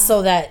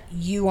 so that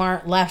you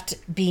aren't left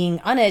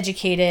being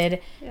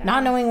uneducated,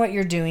 not knowing what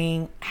you're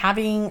doing,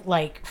 having,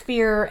 like,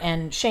 fear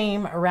and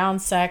shame around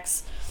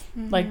sex.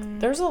 Like,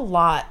 there's a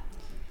lot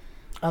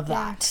of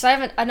that. So I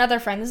have another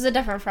friend, this is a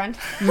different friend,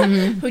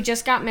 who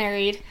just got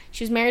married.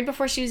 She was married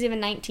before she was even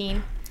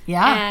 19.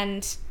 Yeah.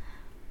 And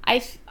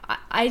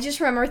I just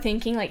remember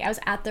thinking, like, I was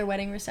at their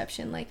wedding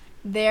reception, like,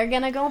 they're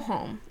gonna go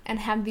home and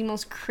have the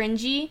most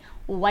cringy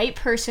white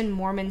person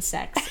Mormon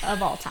sex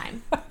of all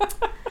time.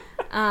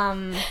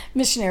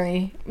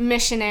 Missionary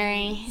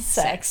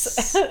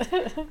sex.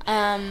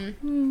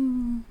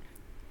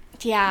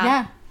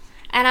 Yeah.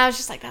 And I was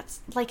just like, that's,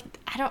 like,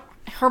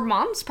 her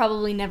mom's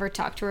probably never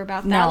talked to her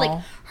about that. No.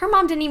 Like, her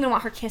mom didn't even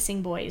want her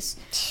kissing boys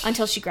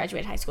until she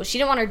graduated high school. She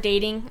didn't want her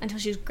dating until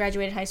she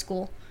graduated high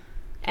school.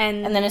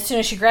 And then as soon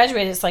as she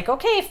graduated, it's like,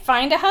 okay,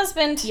 find a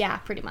husband. Yeah,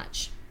 pretty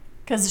much.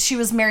 Because she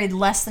was married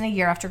less than a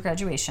year after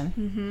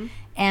graduation.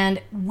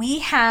 And we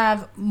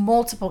have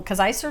multiple, because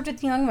I served at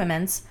the Young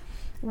Women's,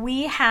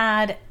 we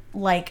had,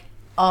 like,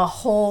 a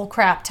whole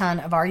crap ton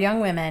of our young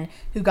women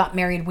who got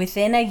married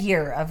within a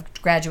year of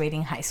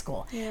graduating high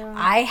school. Yeah.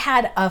 I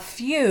had a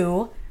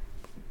few,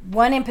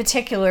 one in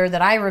particular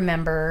that I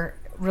remember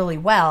really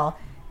well,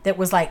 that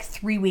was like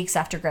 3 weeks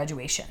after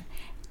graduation.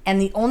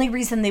 And the only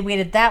reason they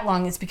waited that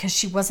long is because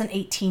she wasn't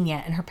 18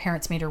 yet, and her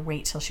parents made her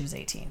wait till she was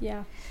 18.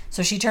 Yeah.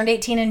 So she turned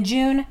 18 in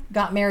June,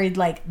 got married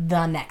like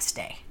the next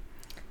day.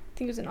 I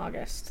think it was in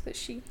August that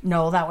she...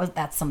 No,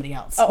 that's somebody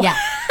else. Oh. Yeah.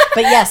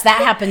 But yes, that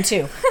happened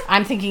too.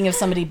 I'm thinking of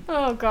somebody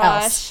gosh.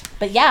 else.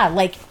 But yeah,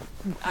 like,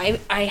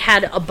 I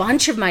had a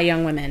bunch of my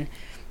young women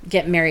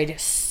get married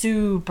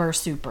super,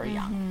 super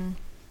young.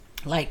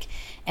 Like,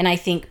 and I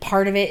think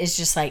part of it is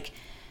just like,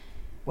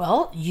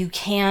 well, you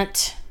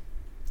can't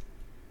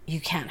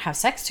have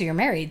sex till you're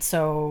married,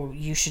 so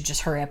you should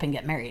just hurry up and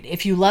get married.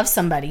 If you love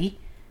somebody,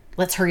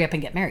 let's hurry up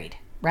and get married,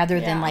 rather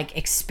than, like,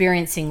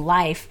 experiencing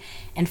life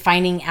and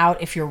finding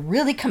out if you're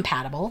really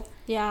compatible.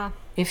 Yeah.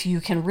 If you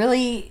can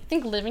really, I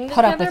think living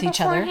put up with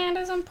each other beforehand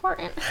is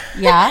important.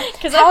 Yeah.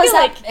 Because how has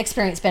that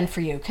experience been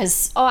for you?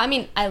 Because I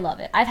mean, I love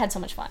it. I've had so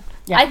much fun.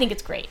 Yeah. I think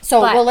it's great.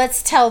 So, well,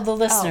 let's tell the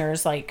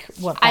listeners, like,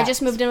 what I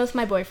just moved in with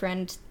my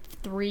boyfriend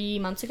 3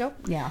 months ago.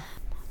 Yeah.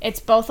 It's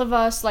both of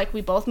us. Like,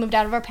 we both moved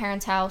out of our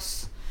parents'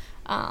 house.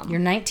 You're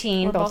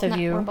 19, both of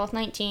you. We're both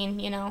 19,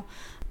 you know.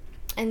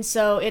 And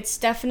so it's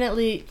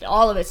definitely,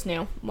 all of it's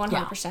new,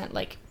 100%. Yeah.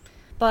 Like,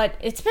 but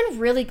it's been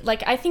really,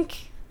 like, I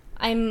think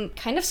I'm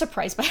kind of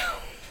surprised by how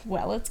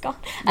well it's gone.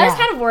 I was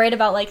kind of worried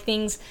about, like,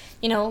 things,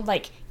 you know,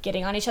 like,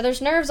 getting on each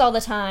other's nerves all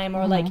the time,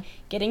 or, like,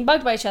 getting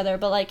bugged by each other,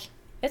 but, like,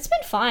 it's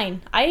been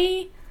fine.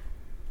 I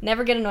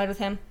never get annoyed with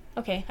him.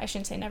 Okay, I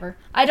shouldn't say never.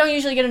 I don't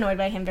usually get annoyed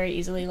by him very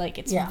easily. Like,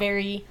 it's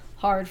very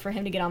hard for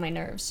him to get on my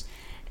nerves.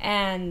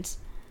 And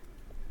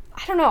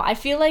I don't know. I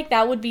feel like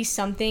that would be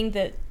something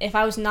that if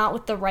I was not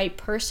with the right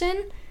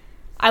person,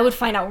 I would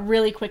find out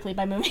really quickly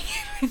by moving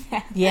in with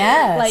them.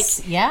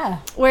 Yes.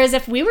 Whereas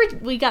if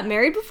we got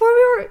married before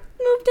we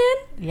moved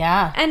in.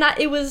 Yeah. And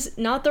it was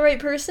not the right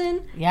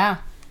person. Yeah.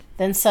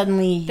 Then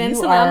suddenly I'm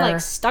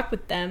like stuck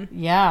with them.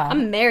 Yeah.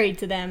 I'm married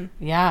to them.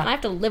 Yeah. And I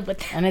have to live with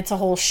them. And it's a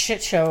whole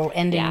shit show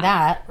ending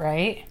that,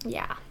 right?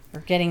 Yeah. Or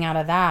getting out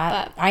of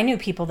that. But, I knew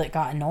people that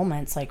got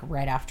annulments like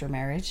right after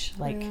marriage,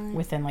 like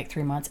within like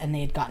 3 months, and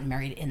they had gotten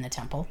married in the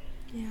temple.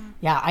 Yeah.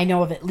 Yeah, I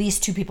know of at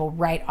least 2 people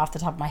right off the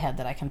top of my head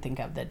that I can think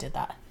of that did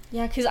that.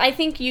 Yeah, because I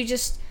think you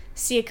just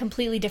see a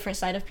completely different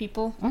side of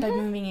people by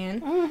moving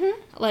in.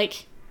 Mm-hmm.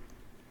 Like,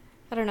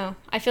 I don't know.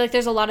 I feel like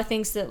there's a lot of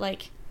things that,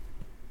 like,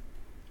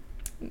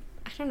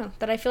 I don't know,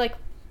 that I feel like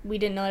we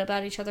didn't know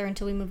about each other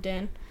until we moved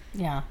in.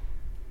 Yeah.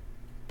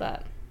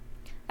 But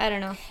I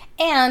don't know.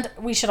 And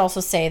we should also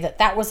say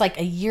that was like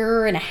a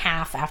year and a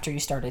half after you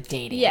started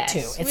dating,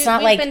 too. It's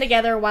not like... We've been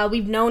together a while.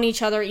 We've known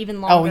each other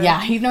even longer. Oh,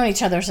 yeah. You've known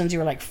each other since you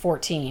were like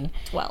 14.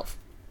 12.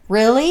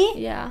 Really?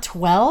 Yeah.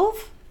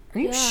 12? Are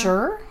you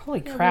sure?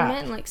 Holy crap. We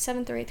met in like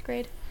 7th or 8th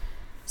grade.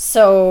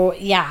 So,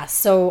 yeah.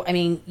 So, I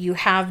mean, you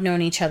have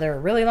known each other a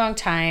really long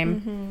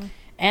time. Mm-hmm.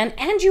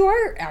 And you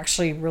are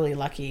actually really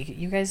lucky.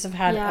 You guys have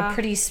had a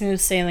pretty smooth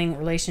sailing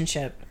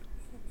relationship,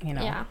 you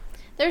know. Yeah.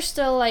 There's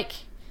still, like...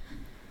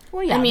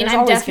 Well, yeah, I mean,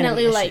 I'm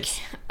definitely, like,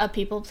 a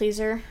people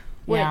pleaser,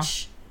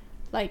 which,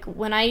 like,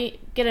 when I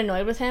get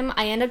annoyed with him,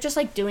 I end up just,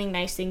 like, doing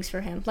nice things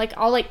for him. Like,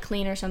 I'll, like,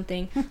 clean or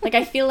something. Like,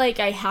 I feel like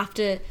I have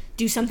to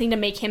do something to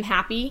make him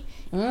happy,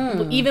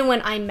 even when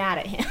I'm mad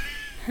at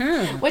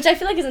him. Which I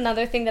feel like is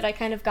another thing that I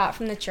kind of got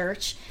from the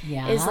church.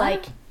 Yeah. Is,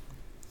 like,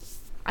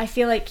 I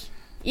feel like...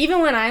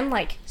 Even when I'm,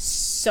 like,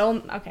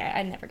 okay,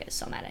 I never get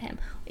so mad at him.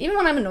 Even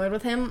when I'm annoyed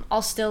with him,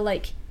 I'll still,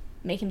 like,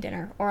 make him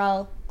dinner. Or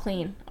I'll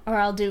clean. Or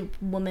I'll do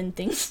woman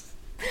things.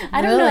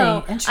 I don't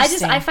know.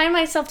 I find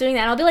myself doing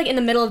that. And I'll be, like, in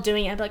the middle of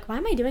doing it. I'll be like, why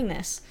am I doing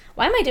this?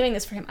 Why am I doing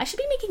this for him? I should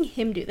be making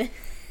him do this.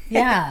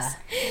 Yeah.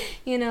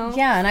 You know?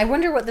 Yeah, and I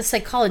wonder what the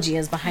psychology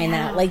is behind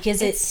that. Like,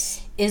 is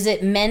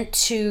it meant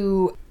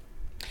to...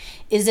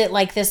 Is it,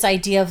 like, this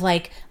idea of,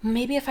 like,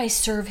 maybe if I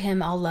serve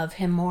him, I'll love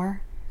him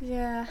more?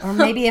 Yeah. Or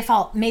maybe if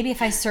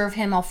I serve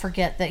him, I'll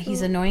forget that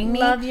he's annoying me.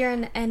 Love your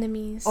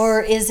enemies.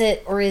 Or is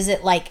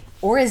it like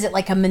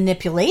a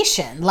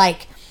manipulation?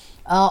 Like,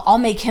 I'll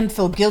make him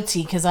feel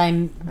guilty because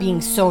I'm being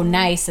so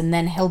nice, and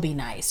then he'll be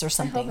nice or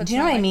something. Do you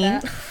know what I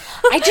mean?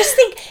 I just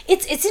think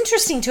it's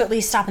interesting to at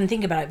least stop and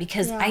think about it,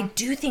 because I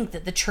do think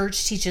that the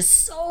church teaches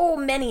so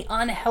many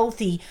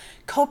unhealthy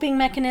coping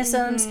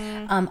mechanisms,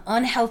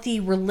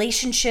 unhealthy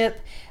relationship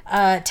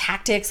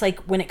tactics, like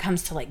when it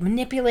comes to like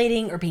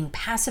manipulating or being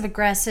passive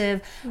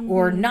aggressive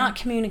or not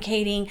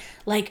communicating,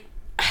 like,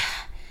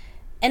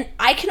 and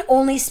I can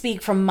only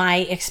speak from my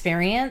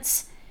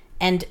experience,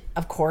 and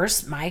of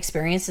course my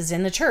experience is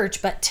in the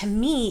church, but to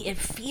me it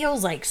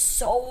feels like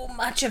so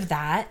much of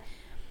that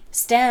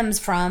stems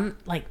from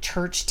like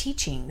church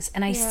teachings,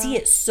 and I see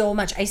it so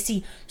much. I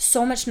see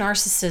so much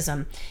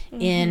narcissism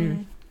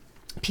in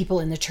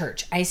people in the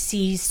church. I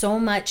see so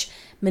much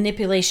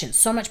manipulation,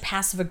 so much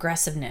passive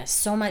aggressiveness,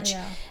 so much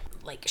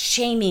like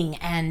shaming,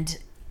 and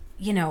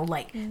you know,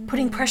 like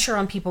putting pressure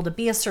on people to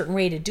be a certain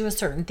way, to do a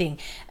certain thing.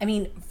 I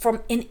mean,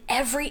 from in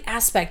every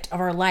aspect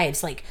of our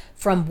lives, like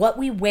from what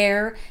we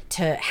wear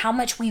to how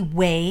much we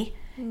weigh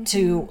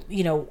to,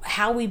 you know,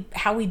 how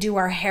we do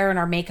our hair and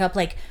our makeup,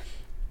 like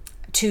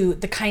to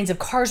the kinds of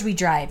cars we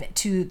drive,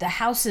 to the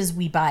houses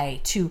we buy,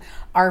 to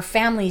our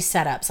family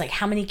setups, like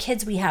how many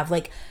kids we have,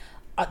 like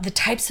the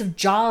types of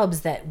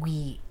jobs that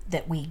we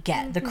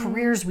get, the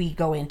careers we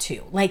go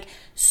into. Like,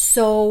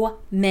 so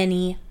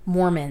many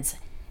Mormons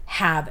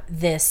have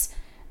this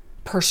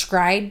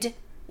prescribed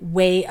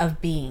way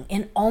of being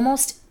in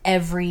almost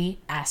every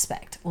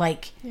aspect.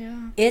 Like,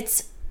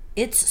 it's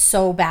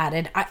so bad.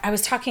 And I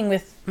was talking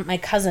with my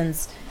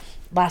cousins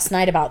last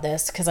night about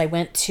this, because I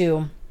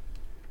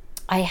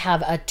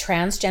have a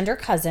transgender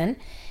cousin,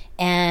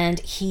 and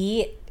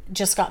he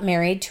just got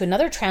married to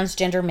another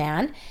transgender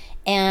man.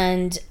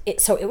 And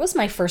so it was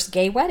my first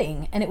gay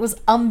wedding, and it was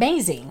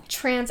amazing.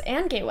 Trans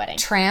and gay wedding.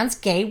 Trans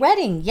gay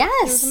wedding, yes.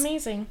 It was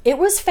amazing. It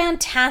was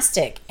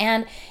fantastic,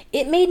 and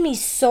it made me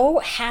so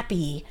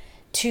happy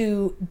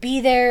to be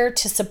there,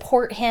 to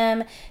support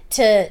him,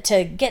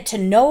 to get to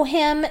know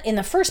him in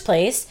the first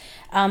place,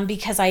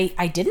 because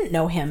I didn't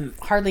know him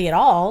hardly at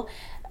all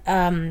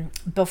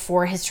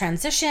before his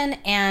transition,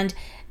 and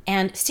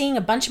seeing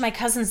a bunch of my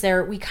cousins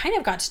there, we kind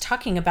of got to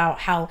talking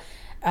about how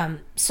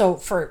So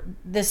for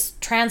this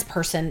trans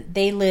person,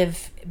 they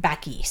live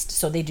back east.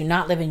 So they do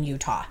not live in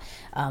Utah,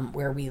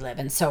 where we live.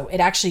 And so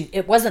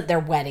it wasn't their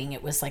wedding.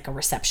 It was like a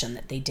reception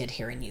that they did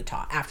here in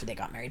Utah after they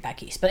got married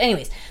back east. But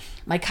anyways,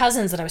 my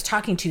cousins that I was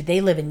talking to,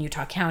 they live in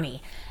Utah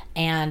County.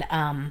 And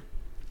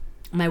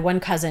my one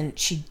cousin,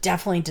 she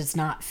definitely does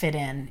not fit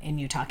in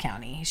Utah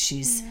County.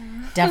 She's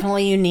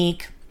definitely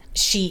unique.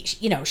 She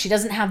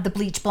doesn't have the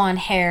bleach blonde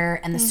hair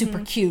and the super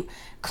cute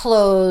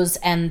clothes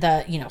and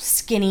the,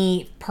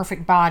 skinny,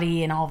 perfect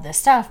body and all of this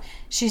stuff.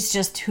 She's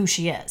just who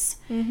she is.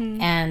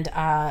 And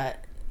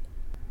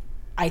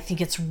I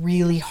think it's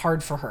really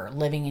hard for her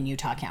living in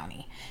Utah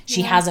County.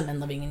 She hasn't been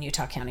living in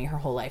Utah County her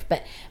whole life,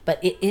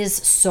 but it is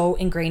so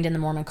ingrained in the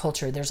Mormon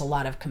culture. There's a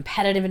lot of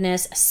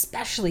competitiveness,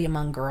 especially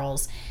among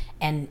girls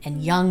and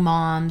young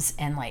moms,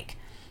 and like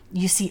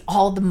you see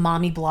all the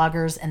mommy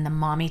bloggers and the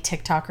mommy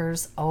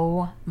TikTokers.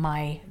 Oh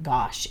my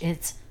gosh,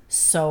 it's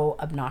so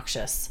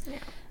obnoxious. Yeah.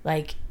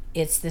 Like,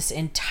 it's this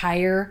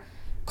entire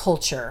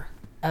culture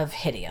of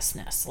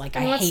hideousness. Like,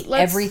 I hate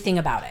everything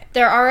about it.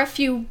 There are a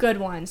few good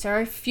ones. There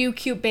are a few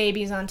cute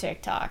babies on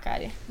TikTok.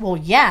 Well,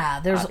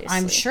 yeah,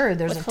 I'm sure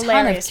there's a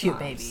ton of cute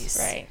babies.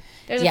 Right.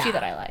 There's a few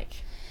that I like.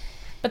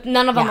 But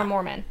none of them are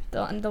Mormon.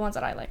 The ones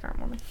that I like aren't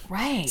Mormon.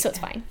 Right. So it's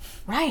fine.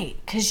 Right.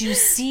 Because you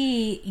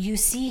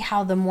see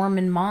how the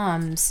Mormon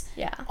moms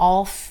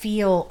all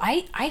feel.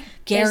 I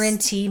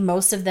guarantee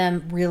most of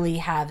them really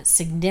have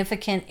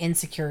significant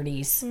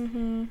insecurities.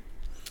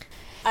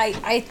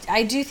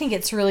 I do think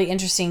it's really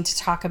interesting to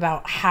talk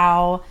about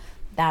how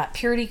that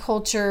purity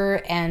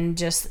culture and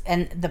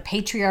the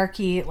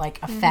patriarchy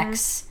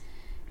affects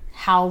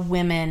how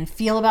women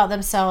feel about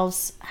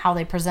themselves, how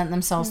they present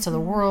themselves to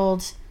the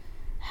world,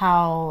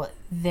 how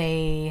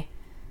they,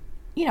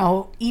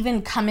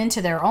 even come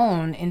into their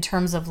own in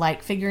terms of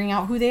figuring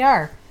out who they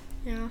are.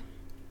 Yeah.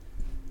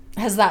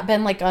 Has that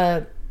been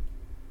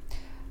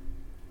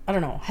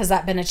has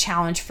that been a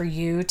challenge for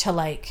you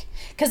to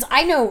because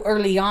I know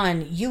early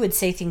on you would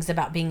say things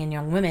about being in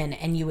Young Women,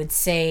 and you would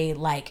say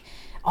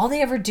all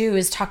they ever do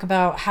is talk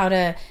about how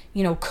to,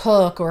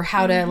 cook or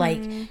how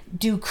to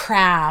do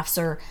crafts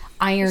or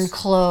iron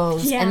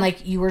clothes. Yeah.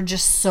 And you were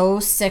just so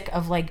sick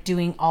of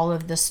doing all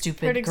of the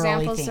stupid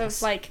girly things.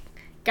 Examples of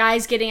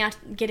guys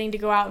getting to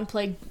go out and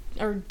play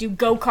or do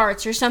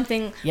go-karts or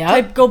something. Yeah.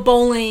 Go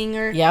bowling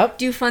or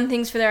do fun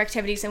things for their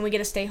activities, and we get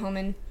to stay home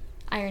and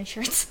iron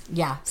shirts.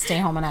 Yeah, stay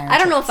home and iron shirts. I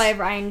don't know if I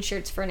ever ironed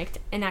shirts for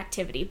an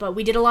activity, but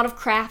we did a lot of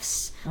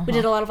crafts. We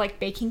did a lot of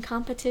baking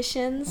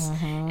competitions,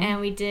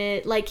 and we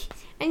did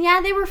and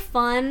yeah, they were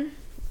fun,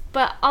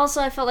 but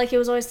also I felt like it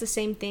was always the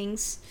same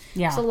things.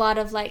 Yeah. It's a lot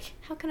of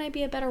how can I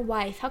be a better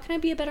wife? How can I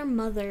be a better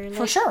mother?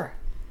 For sure.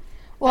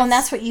 Well, and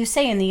that's what you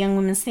say in the Young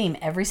Women's theme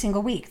every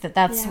single week,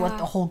 that's what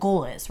the whole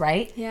goal is,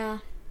 right? Yeah.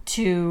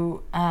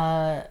 To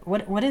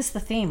what is the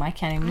theme? I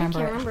can't even remember.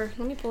 I can't remember.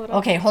 Let me pull it up.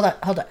 Okay, hold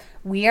up.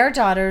 We are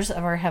daughters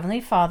of our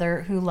Heavenly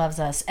Father who loves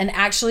us. And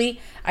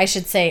actually, I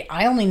should say,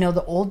 I only know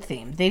the old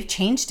theme. They've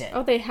changed it.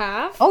 Oh, they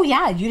have? Oh,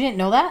 yeah. You didn't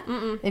know that?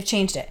 Mm-mm. They've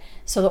changed it.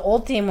 So the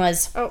old theme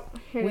was,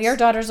 we are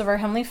daughters of our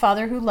Heavenly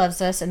Father who loves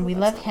us, and we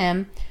love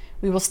Him.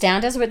 We will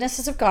stand as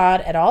witnesses of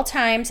God at all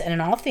times and in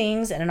all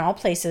things and in all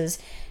places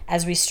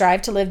as we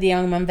strive to live the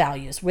Young Women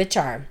values, which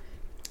are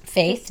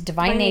faith,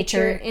 divine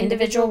nature,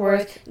 individual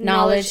worth,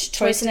 knowledge,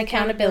 choice and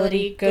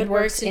accountability, good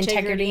works,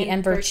 integrity,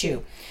 and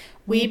virtue.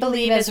 We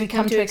believe as we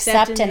come to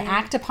accept and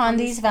act upon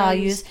these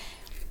values,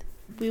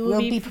 we will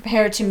be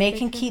prepared to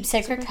make and keep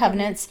sacred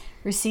covenants,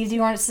 receive the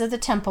ordinances of the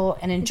temple,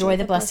 and enjoy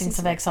the blessings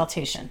of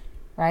exaltation.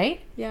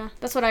 Right? Yeah,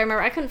 that's what I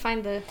remember. I couldn't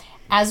find the...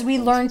 As we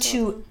learn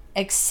to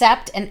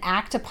accept and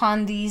act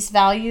upon these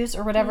values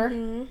or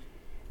whatever,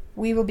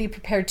 we will be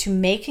prepared to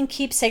make and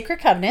keep sacred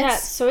covenants. Yeah,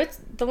 so it's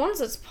the ones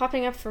that's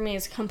popping up for me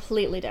is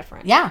completely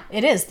different. Yeah,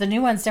 it is. The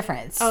new one's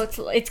different.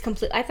 It's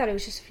complete. I thought it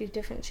was just a few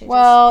different changes.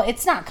 Well,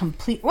 it's not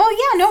complete. Well,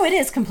 yeah, no, it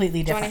is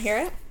completely different. Do you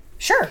want to hear it?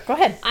 Sure, go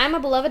ahead. I am a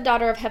beloved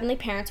daughter of heavenly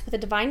parents with a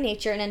divine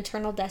nature and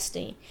eternal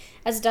destiny.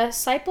 As a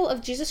disciple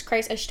of Jesus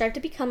Christ, I strive to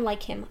become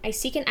like Him. I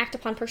seek and act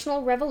upon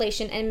personal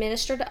revelation and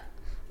minister to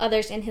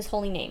others in His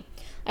holy name.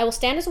 I will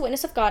stand as a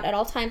witness of God at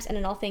all times and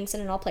in all things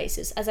and in all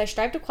places. As I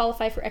strive to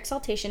qualify for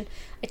exaltation,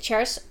 I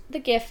cherish the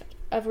gift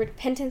of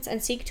repentance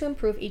and seek to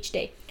improve each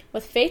day.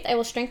 With faith, I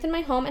will strengthen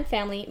my home and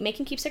family, make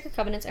and keep sacred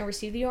covenants, and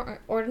receive the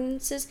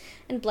ordinances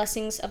and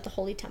blessings of the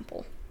holy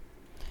temple.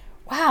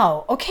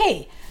 Wow.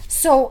 Okay.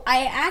 So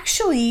I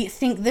actually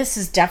think this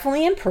is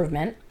definitely an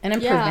improvement.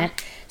 Yeah.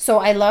 So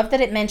I love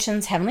that it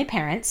mentions heavenly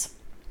parents.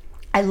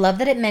 I love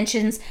that it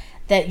mentions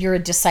that you're a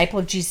disciple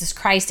of Jesus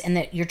Christ and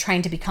that you're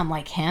trying to become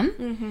like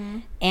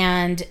Him.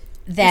 And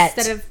that...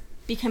 Instead of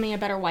becoming a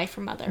better wife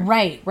or mother.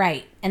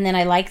 Right. And then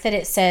I like that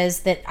it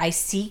says that I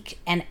seek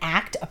and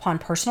act upon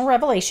personal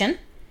revelation.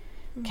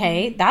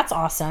 Okay, that's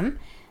awesome.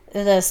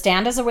 The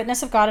stand as a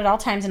witness of God at all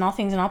times and all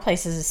things and all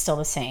places is still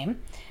the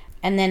same.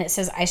 And then it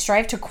says, I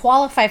strive to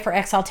qualify for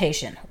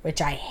exaltation,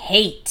 which I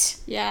hate.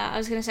 Yeah, I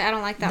was going to say, I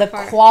don't like that The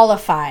part.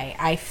 qualify.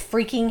 I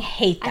freaking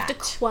hate that. I have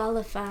to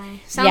qualify.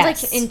 Sounds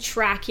Yes. like in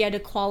track you had to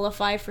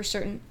qualify for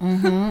certain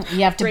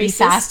You have to races.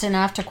 be fast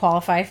enough to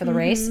qualify for the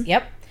race.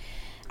 Yep.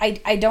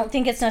 I don't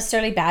think it's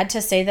necessarily bad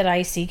to say that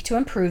I seek to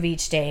improve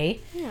each day.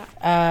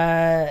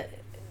 Yeah.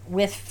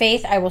 With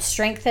faith, I will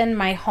strengthen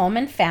my home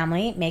and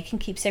family, make and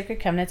keep sacred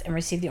covenants, and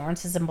receive the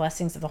ordinances and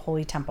blessings of the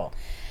Holy Temple.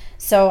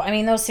 So, I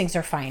mean, those things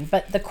are fine.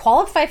 But the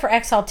qualify for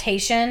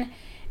exaltation,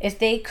 if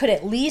they could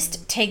at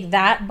least take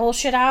that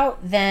bullshit out,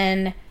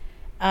 then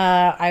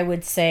I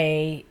would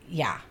say,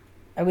 yeah.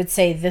 I would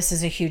say this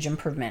is a huge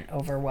improvement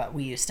over what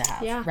we used to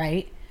have, Yeah.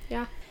 right?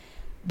 Yeah.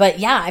 But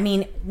yeah, I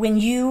mean, when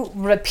you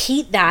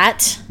repeat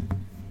that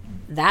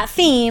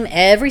theme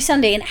every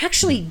Sunday, and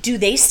actually, do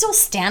they still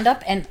stand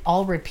up and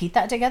all repeat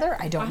that together?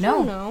 I don't know.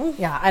 don't know.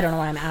 Yeah, I don't know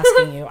why I'm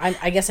asking you.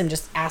 I guess I'm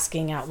just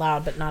asking out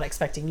loud, but not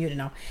expecting you to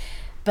know.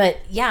 But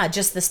yeah,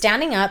 just the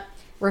standing up,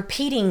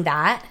 repeating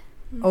that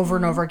over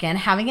and over again,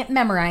 having it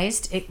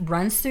memorized. It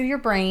runs through your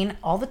brain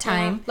all the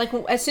time. Like,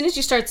 as soon as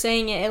you start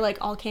saying it, it, like,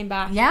 all came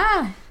back.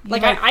 Yeah.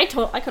 Like, I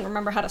couldn't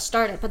remember how to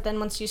start it, but then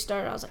once you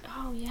started, I was like,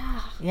 oh, yeah.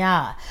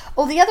 Yeah.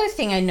 Oh, the other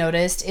thing I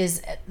noticed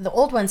is the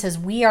old one says,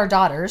 we are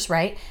daughters,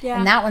 right? Yeah.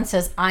 And that one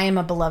says, I am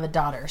a beloved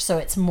daughter. So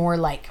it's more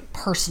like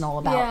personal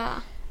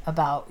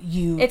about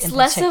you. It's in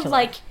less particular. of,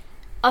 like,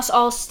 us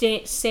all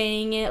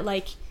saying it,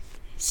 like,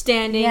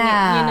 standing,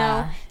 Yeah. you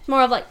know? It's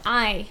more of, like,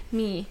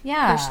 me,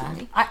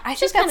 personally. I think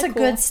Just that's a kinda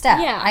cool. good step.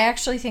 Yeah. I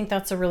actually think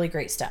that's a really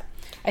great step.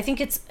 I think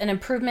it's an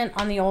improvement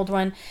on the old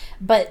one,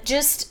 but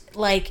just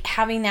like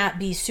having that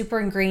be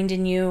super ingrained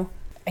in you,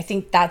 I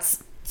think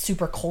that's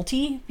super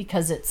culty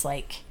because it's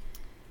like,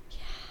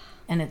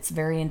 and it's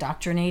very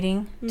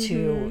indoctrinating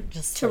to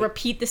just To like,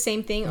 repeat the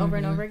same thing over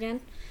and over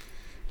again.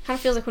 Kind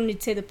of feels like when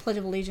we'd say the Pledge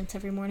of Allegiance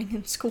every morning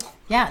in school.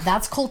 yeah,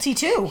 that's culty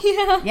too.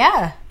 Yeah.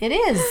 Yeah, it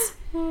is.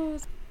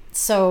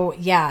 So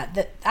yeah,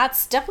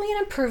 that's definitely an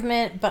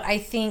improvement, but I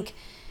think,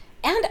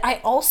 and I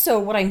also,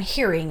 what I'm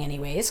hearing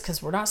anyways,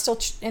 because we're not still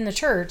in the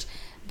church,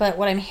 but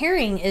what I'm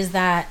hearing is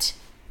that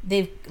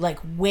they've like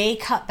way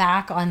cut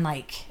back on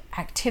like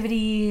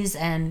activities,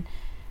 and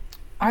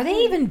are they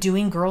even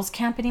doing girls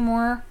camp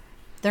anymore?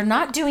 They're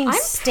not doing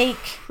stake.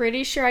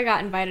 Pretty sure I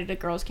got invited to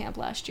girls' camp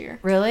last year.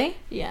 Really?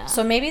 Yeah.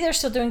 So maybe they're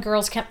still doing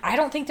girls camp. I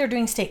don't think they're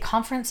doing stake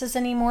conferences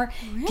anymore.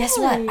 Guess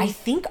what? Really? I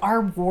think our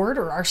ward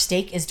or our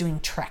stake is doing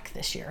Trek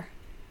this year.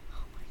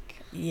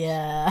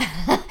 Yeah.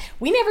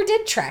 We never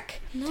did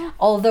Trek. No.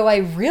 Although I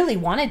really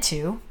wanted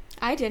to.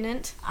 I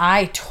didn't.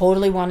 I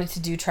totally wanted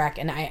to do Trek,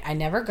 and I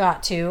never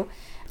got to.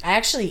 I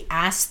actually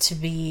asked to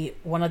be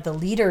one of the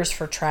leaders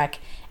for Trek,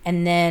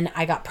 and then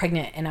I got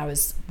pregnant and I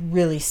was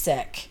really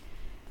sick.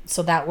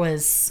 So that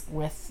was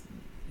with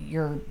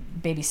your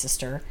baby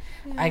sister.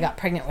 I got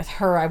pregnant with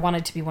her. I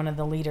wanted to be one of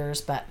the leaders,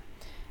 but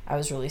I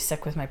was really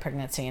sick with my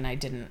pregnancy and I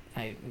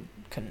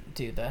couldn't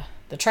do the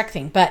Trek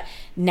thing. But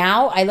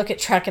now I look at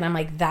Trek and I'm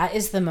like, that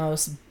is the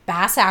most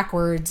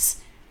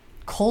bass-ackwards,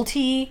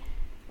 culty,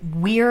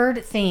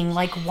 weird thing.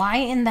 Like, why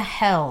in the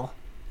hell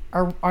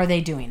are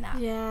they doing that?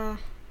 Yeah.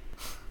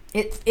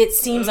 It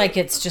seems like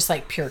it's just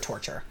like pure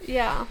torture.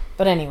 Yeah.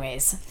 But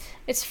anyways.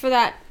 It's for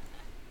that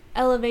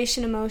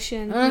elevation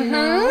emotion, you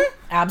know?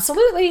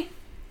 Absolutely.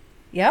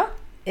 Yeah.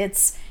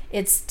 It's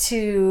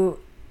to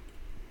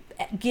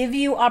give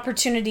you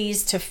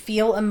opportunities to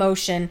feel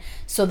emotion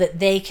so that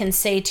they can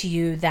say to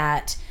you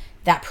that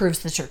proves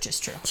the church is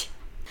true.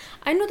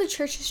 I know the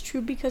church is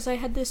true because I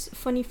had this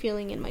funny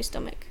feeling in my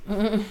stomach.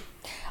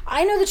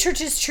 I know the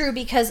church is true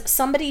because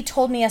somebody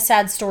told me a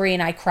sad story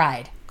and I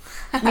cried.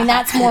 I mean,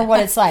 that's more what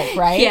it's like,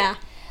 right? Yeah.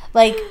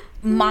 Like,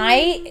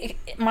 my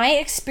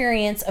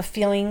experience of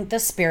feeling the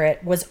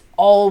Spirit was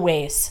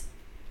always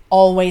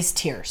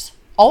tears.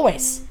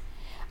 Always.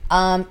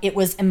 It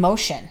was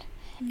emotion.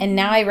 And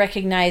now I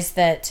recognize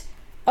that,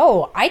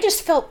 I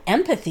just felt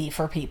empathy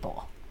for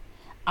people.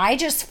 I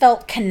just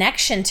felt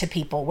connection to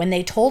people when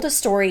they told a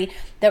story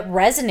that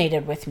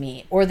resonated with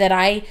me, or that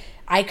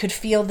I could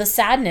feel the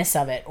sadness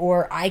of it,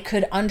 or I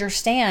could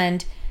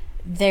understand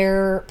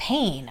their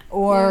pain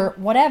or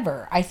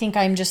whatever. I think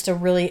I'm just a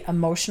really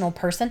emotional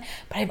person,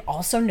 but I've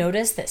also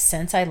noticed that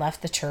since I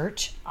left the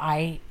church,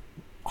 I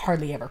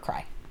hardly ever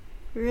cry.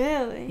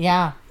 Really?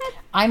 Yeah.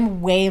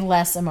 I'm way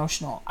less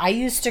emotional. I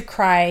used to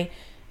cry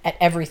at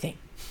everything.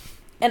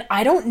 And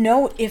I don't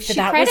know if She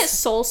that cried was... at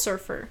Soul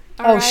Surfer.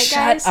 Oh, Alright,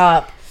 shut guys?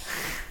 up.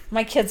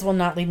 My kids will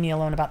not leave me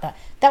alone about that.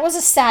 That was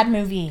a sad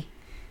movie.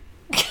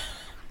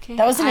 Okay,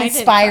 That was an I didn't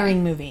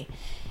inspiring movie.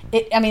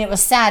 It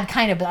was sad,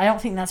 kind of, but I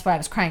don't think that's why I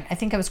was crying. I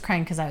think I was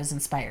crying because I was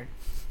inspired.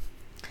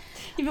 cry.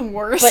 Even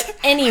worse. But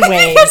anyways,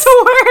 It's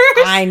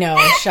worse. I know.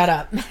 Shut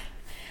up.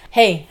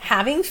 Hey,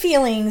 having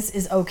feelings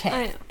is okay.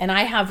 I know. And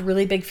I have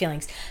really big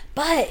feelings.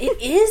 But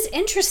it is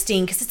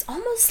interesting because it's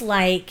almost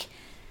like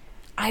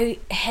I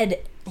had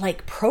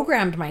like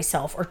programmed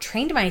myself or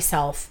trained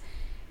myself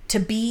to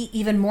be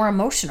even more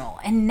emotional.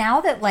 And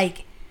now that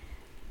like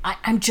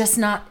I'm just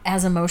not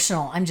as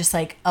emotional. I'm just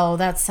like, oh,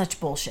 that's such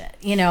bullshit.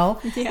 Yeah.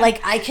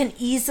 Like I can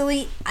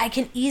easily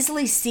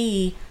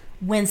see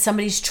when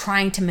somebody's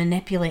trying to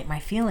manipulate my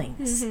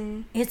feelings.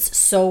 It's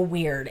so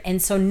weird.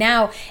 And so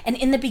now, and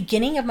in the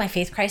beginning of my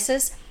faith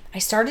crisis, I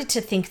started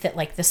to think that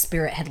like the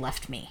spirit had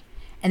left me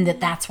and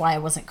that's why I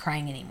wasn't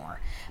crying anymore.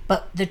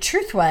 But the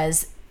truth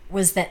was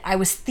that I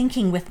was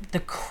thinking with the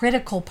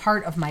critical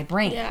part of my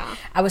brain. Yeah.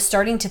 I was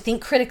starting to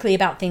think critically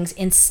about things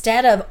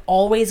instead of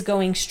always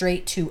going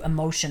straight to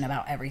emotion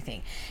about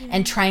everything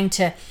and trying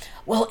to,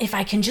 well, if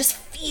I can just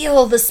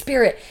feel the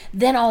spirit,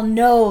 then I'll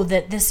know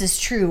that this is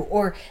true,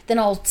 or then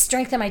I'll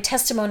strengthen my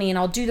testimony and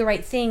I'll do the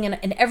right thing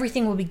and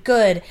everything will be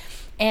good.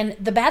 And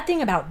the bad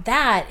thing about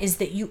that is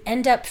that you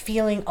end up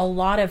feeling a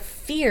lot of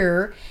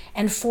fear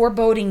and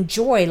foreboding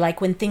joy.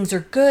 Like when things are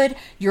good,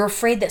 you're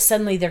afraid that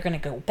suddenly they're going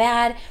to go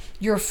bad.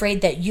 You're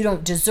afraid that you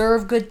don't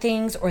deserve good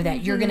things, or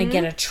that you're going to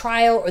get a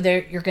trial, or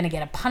you're going to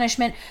get a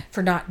punishment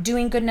for not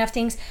doing good enough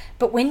things.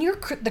 But when you're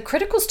the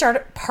critical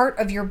part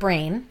of your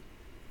brain,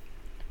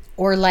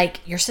 or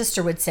like your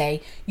sister would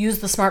say, use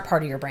the smart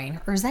part of your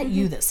brain. Or is that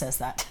you that says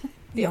that?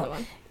 The other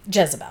one.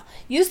 Jezebel.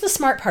 Use the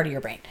smart part of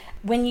your brain.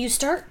 When you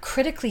start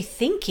critically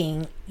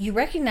thinking, you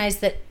recognize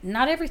that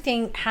not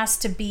everything has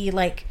to be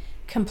like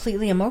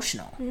completely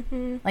emotional.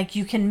 Like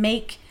you can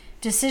make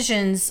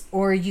decisions,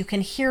 or you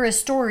can hear a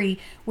story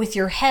with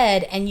your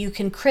head and you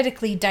can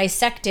critically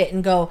dissect it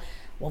and go,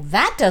 well,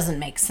 that doesn't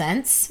make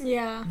sense.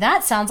 Yeah.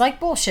 That sounds like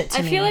bullshit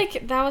to me. I feel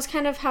like that was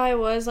kind of how I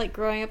was like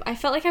growing up. I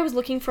felt like I was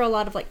looking for a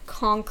lot of like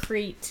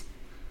concrete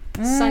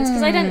signs,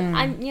 because like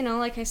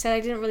I said, I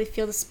didn't really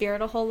feel the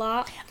spirit a whole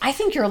lot. I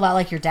think you're a lot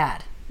like your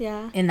dad.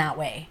 Yeah. In that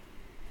way.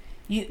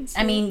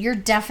 You're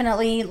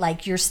definitely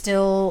like, you're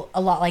still a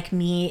lot like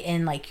me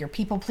in like your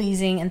people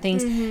pleasing and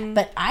things.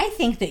 But I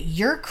think that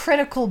your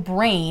critical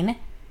brain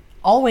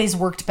always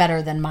worked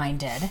better than mine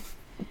did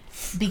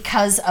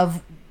because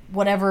of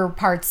whatever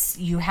parts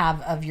you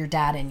have of your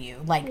dad in you.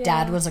 Like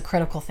dad was a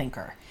critical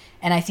thinker,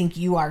 and I think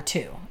you are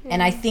too.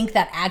 And I think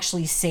that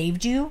actually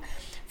saved you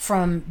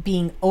from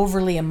being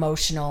overly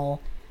emotional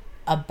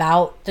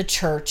about the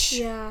church.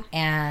 Yeah.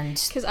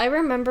 And because I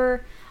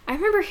remember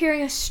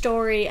hearing a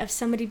story of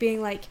somebody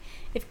being like,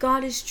 if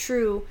God is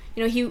true,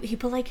 he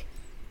put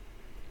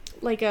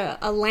like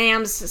a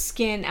lamb's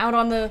skin out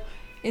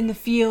in the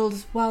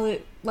field while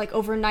it like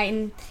overnight,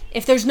 and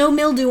if there's no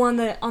mildew on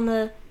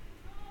the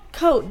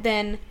coat,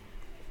 then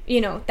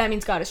that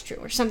means God is true,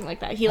 or something like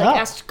that. He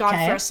asked God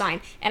for a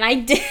sign, and I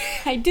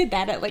did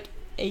that at like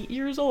 8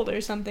 years old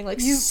or something, like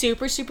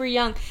super super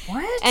young.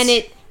 What? And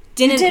it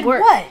didn't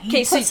work. What?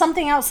 You put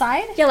something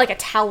outside? Yeah, like a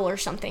towel or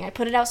something. I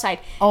put it outside.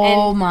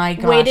 Oh my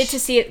gosh. Waited to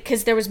see it,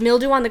 because there was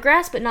mildew on the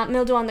grass, but not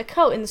mildew on the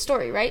coat in the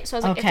story, right? So I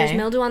was like, if there's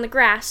mildew on the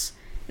grass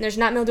and there's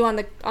not mildew on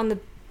the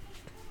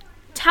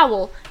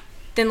towel,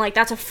 then like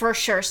that's a for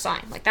sure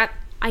sign. Like that,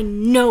 I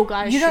know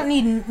God is You true.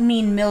 don't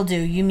mean mildew.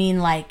 You mean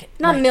like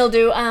not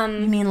mildew.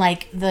 You mean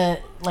like the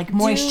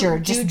moisture,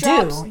 just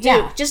drops? Dew.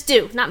 Yeah, just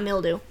dew, not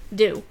mildew.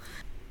 Dew.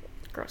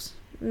 Gross.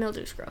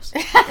 Mildew's gross.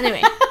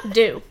 Anyway,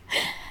 dew.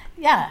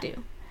 Yeah.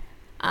 Dew.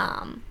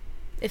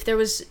 If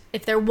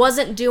there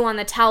wasn't dew on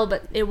the towel,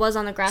 but it was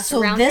on the grass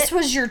around it. So this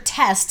was your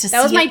test to see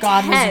if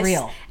God was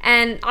real.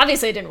 And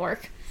obviously it didn't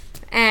work.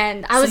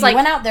 And I was was like, you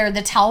went out there,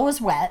 the towel was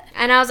wet.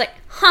 And I was like,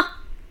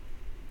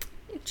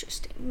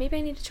 interesting. Maybe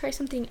I need to try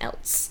something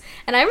else.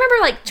 And I remember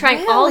like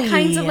trying all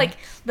kinds of like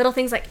little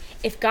things, like,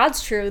 if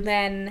God's true,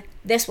 then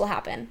this will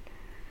happen.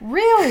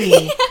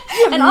 Really?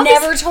 You've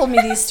never told me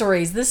these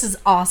stories. This is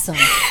awesome.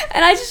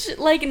 And I just,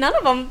 like, none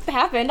of them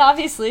happened,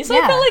 obviously. So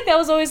I felt like that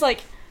was always, like,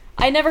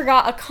 I never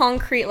got a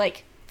concrete,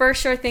 like, for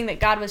sure thing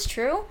that God was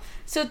true.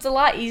 So it's a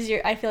lot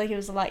easier. I feel like it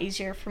was a lot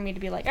easier for me to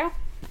be like,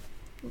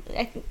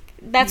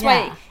 that's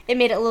why it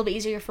made it a little bit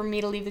easier for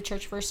me to leave the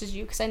church versus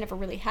you, because I never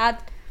really had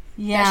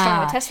that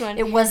strong of a testimony.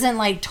 It wasn't,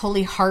 like,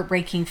 totally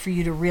heartbreaking for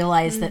you to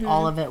realize that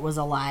all of it was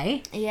a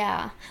lie.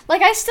 Yeah.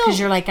 Like, I still... Because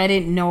you're like, I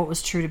didn't know it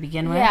was true to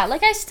begin with. Yeah,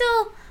 like, I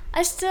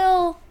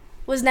still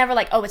was never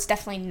like, oh, it's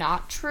definitely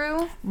not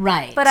true.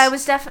 Right. But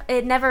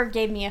it never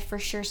gave me a for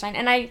sure sign.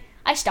 And I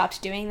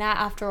stopped doing that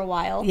after a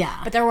while.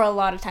 Yeah. But there were a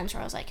lot of times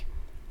where I was like,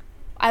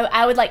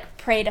 I would like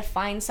pray to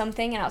find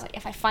something, and I was like,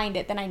 if I find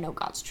it, then I know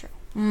God's true.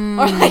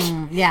 Or like,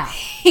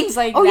 things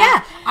like that. Oh,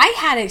 yeah. I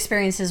had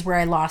experiences where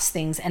I lost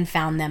things and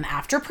found them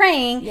after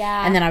praying.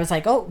 Yeah. And then I was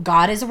like, oh,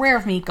 God is aware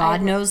of me.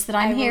 God knows that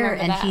I'm here.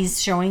 And he's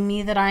showing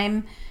me that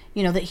I'm,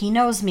 that he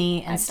knows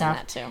me and stuff.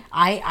 I've done that too.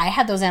 I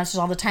had those answers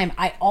all the time.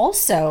 I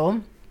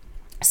also,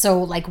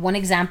 so like one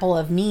example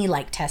of me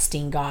like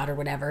testing God or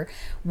whatever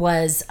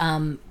was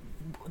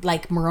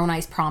like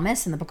Moroni's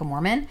promise in the Book of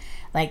Mormon.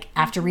 Like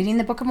after reading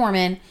the Book of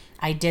Mormon,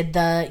 I did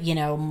the,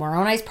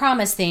 Moroni's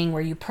promise thing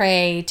where you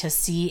pray to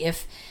see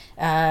if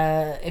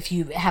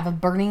you have a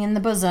burning in the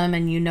bosom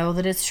and you know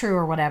that it's true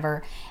or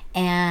whatever.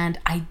 And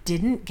I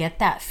didn't get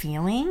that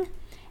feeling.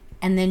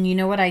 And then you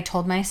know what I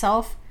told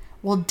myself?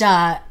 Well,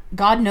 duh,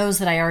 God knows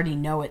that I already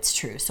know it's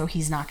true, so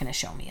he's not going to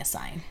show me a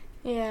sign.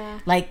 Yeah.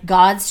 Like,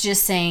 God's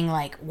just saying,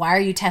 like, why are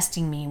you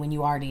testing me when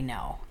you already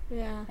know?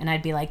 Yeah. And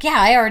I'd be like, yeah,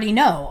 I already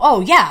know. Oh,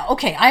 yeah,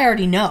 okay, I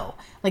already know.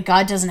 Like,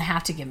 God doesn't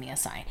have to give me a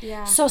sign.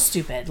 Yeah. So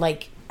stupid.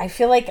 Like, I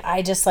feel like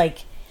I just,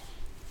 like,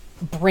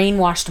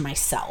 brainwashed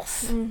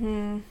myself.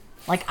 Mm-hmm.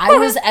 Like, I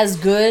was as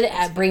good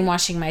at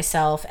brainwashing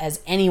myself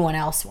as anyone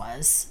else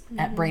was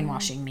at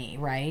brainwashing me,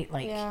 right?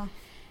 Like,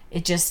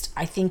 it just,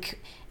 I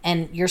think,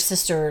 and your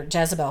sister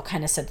Jezebel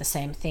kind of said the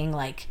same thing,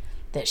 like,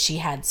 that she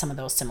had some of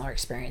those similar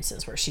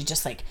experiences where she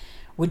just, like,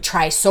 would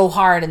try so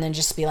hard and then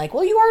just be like,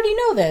 well, you already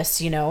know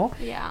this, you know?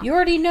 Yeah. You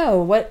already know.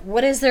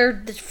 What is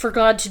there for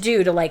God to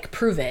do to, like,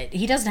 prove it?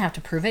 He doesn't have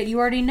to prove it. You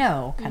already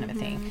know, kind of a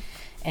thing.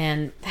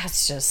 And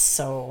that's just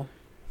so...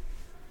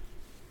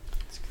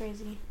 It's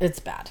crazy. It's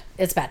bad.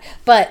 It's bad.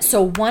 But,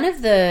 so one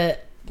of the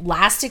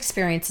last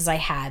experiences I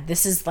had,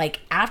 this is,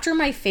 like, after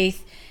my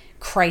faith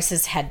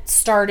crisis had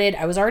started.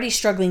 I was already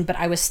struggling, but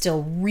I was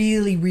still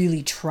really,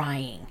 really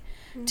trying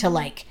to,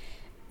 like,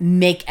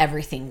 make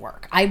everything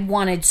work. I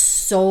wanted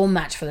so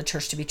much for the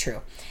church to be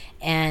true.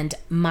 And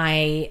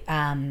my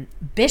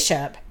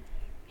bishop,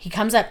 he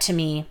comes up to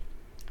me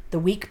the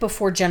week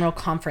before General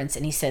Conference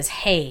and he says,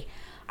 hey,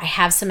 I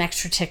have some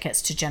extra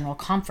tickets to General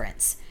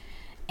Conference.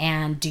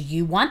 And do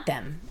you want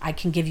them? I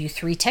can give you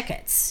 3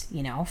 tickets,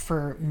 you know,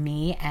 for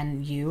me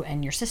and you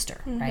and your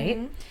sister,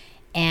 right?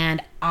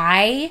 And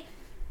I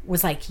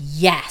was like,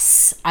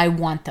 yes, I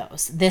want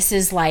those. This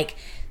is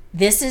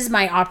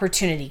my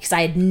opportunity, because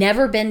I had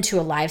never been to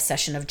a live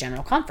session of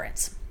General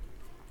Conference.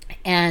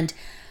 And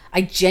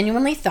I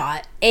genuinely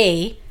thought,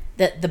 A,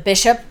 that the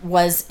bishop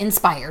was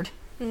inspired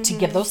to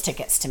give those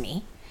tickets to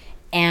me,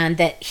 and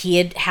that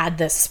he had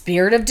the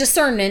spirit of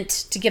discernment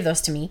to give those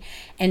to me.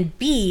 And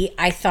B,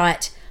 I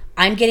thought,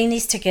 I'm getting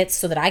these tickets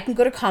so that I can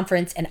go to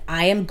conference and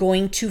I am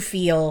going to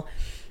feel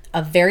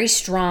a very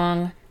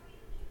strong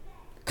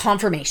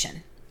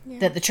confirmation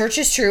that the church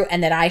is true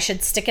and that I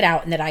should stick it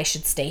out and that I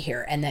should stay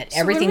here and that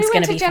everything's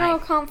going to be fine. General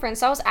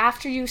Conference, that was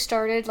after you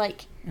started,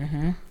 like,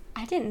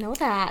 I didn't know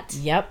that.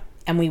 Yep.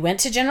 And we went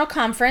to General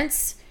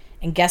Conference,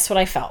 and guess what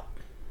I felt?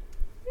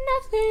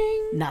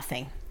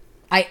 Nothing.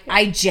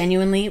 I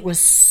genuinely was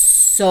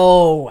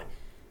so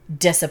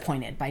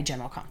disappointed by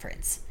General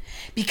Conference.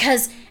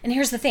 Because, and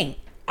here's the thing,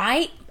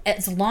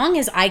 as long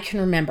as I can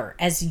remember,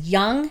 as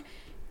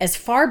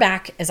far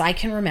back as I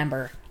can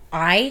remember,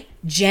 I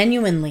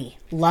genuinely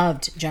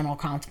loved General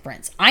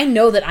Conference. I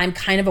know that I'm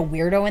kind of a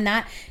weirdo in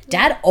that.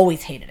 Dad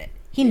always hated it.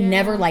 He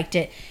never liked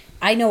it.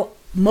 I know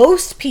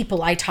most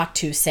people I talk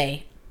to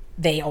say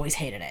they always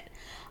hated it.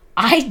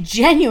 I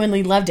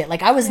genuinely loved it.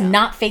 Like, I was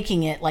not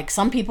faking it. Like,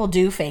 some people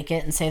do fake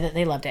it and say that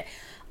they loved it.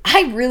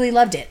 I really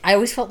loved it. I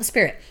always felt the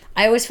spirit.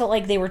 I always felt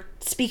like they were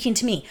speaking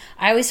to me.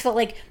 I always felt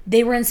like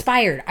they were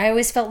inspired. I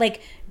always felt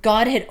like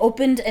God had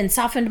opened and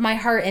softened my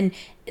heart, and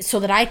so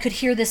that I could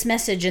hear this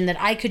message and that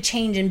I could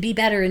change and be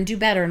better and do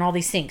better and all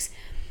these things.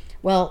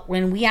 Well,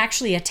 when we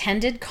actually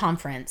attended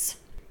conference,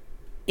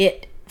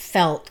 it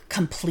felt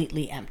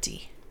completely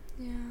empty.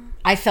 Yeah.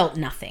 I felt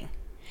nothing.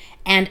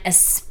 And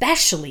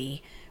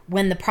especially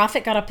when the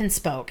prophet got up and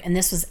spoke, and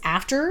this was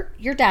after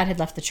your dad had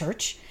left the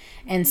church,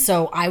 and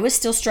so I was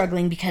still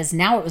struggling because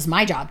now it was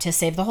my job to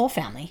save the whole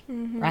family,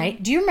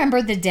 right? Do you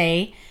remember the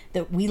day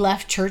that we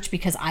left church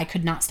because I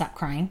could not stop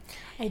crying?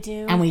 I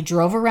do. And we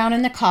drove around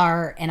in the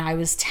car, and I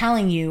was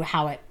telling you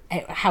how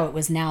it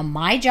was now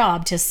my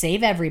job to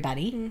save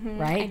everybody,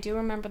 right? I do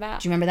remember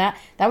that. Do you remember that?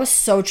 That was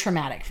so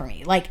traumatic for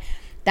me. Like,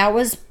 that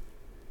was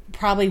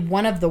probably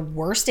one of the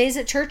worst days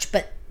at church,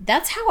 but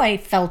that's how I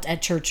felt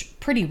at church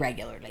pretty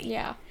regularly.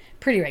 Yeah.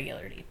 Pretty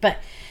regularly. But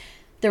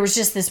there was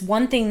just this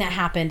one thing that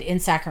happened in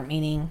sacrament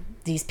meeting.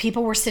 These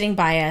people were sitting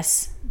by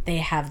us. They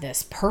have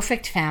this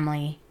perfect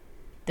family.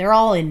 They're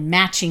all in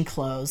matching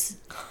clothes.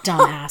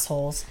 Dumb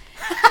assholes.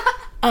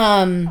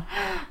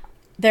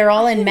 They're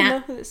all in I know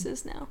who this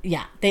is now.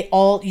 Yeah, they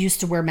all used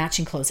to wear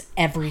matching clothes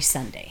every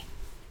Sunday.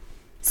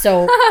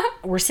 So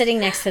we're sitting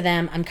next to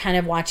them. I'm kind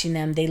of watching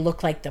them. They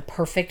look like the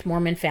perfect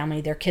Mormon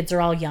family. Their kids are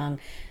all young.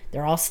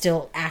 They're all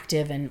still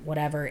active and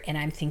whatever. And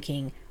I'm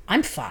thinking,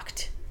 I'm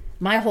fucked.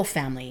 My whole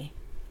family,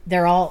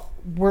 I'm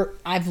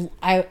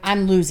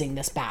losing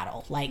this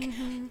battle. Like,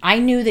 I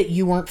knew that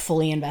you weren't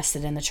fully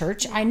invested in the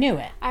church. I knew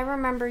it. I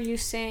remember you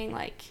saying,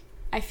 like,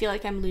 I feel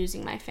like I'm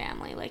losing my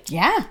family. Like,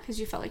 yeah. Because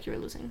you felt like you were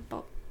losing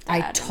both.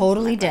 I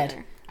totally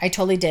did. I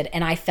totally did.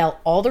 And I felt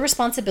all the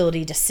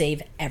responsibility to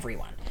save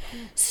everyone.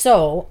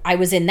 So I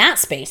was in that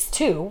space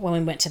too when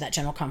we went to that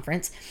general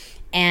conference.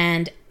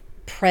 And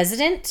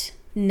President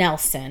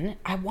Nelson,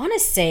 I want to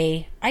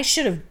say, I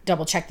should have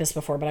double checked this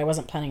before, but I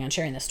wasn't planning on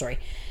sharing this story.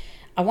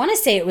 I want to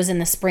say it was in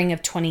the spring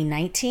of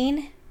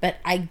 2019, but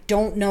I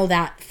don't know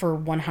that for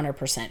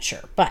 100%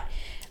 sure. But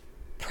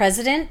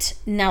President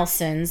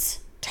Nelson's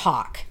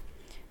talk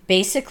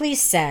basically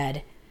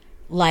said,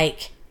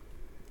 like,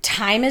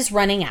 time is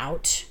running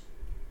out.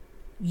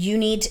 You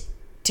need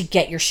to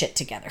get your shit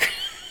together.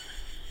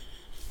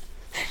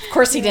 Of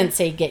course, he didn't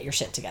say get your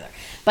shit together,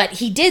 but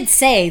he did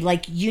say,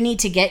 like, you need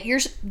to get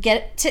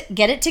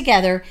it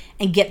together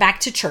and get back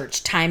to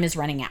church. Time is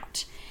running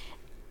out.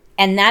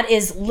 And that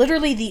is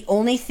literally the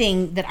only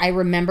thing that I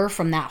remember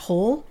from that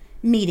whole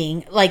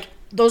meeting. Like,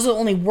 those are the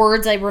only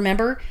words I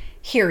remember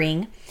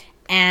hearing.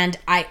 And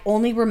I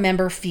only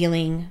remember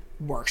feeling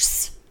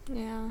worse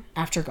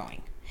after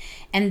going.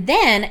 And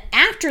then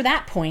after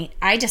that point,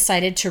 I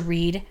decided to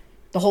read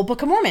the whole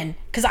Book of Mormon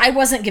because I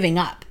wasn't giving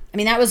up. I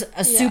mean, that was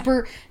a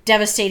super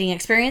devastating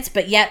experience,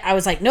 but yet I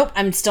was like, nope,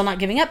 I'm still not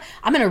giving up.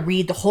 I'm going to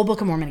read the whole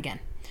Book of Mormon again.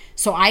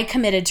 So I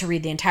committed to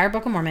read the entire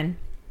Book of Mormon,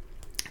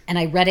 and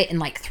I read it in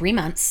like 3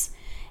 months,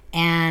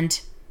 and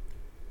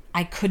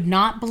I could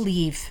not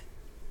believe,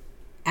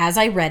 as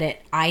I read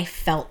it, I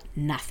felt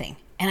nothing.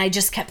 And I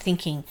just kept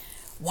thinking,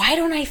 why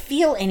don't I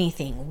feel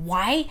anything?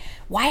 Why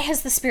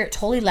has the Spirit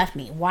totally left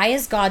me? Why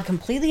is God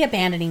completely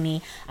abandoning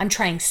me? I'm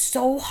trying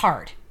so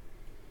hard.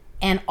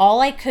 And all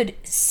I could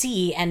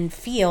see and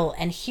feel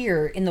and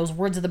hear in those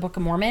words of the Book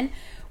of Mormon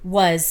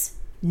was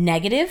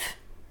negative,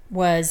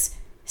 was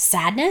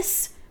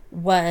sadness,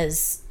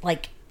 was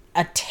like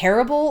a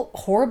terrible,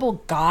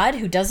 horrible God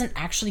who doesn't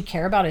actually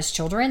care about his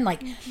children.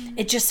 Like,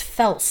 it just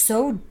felt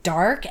so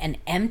dark and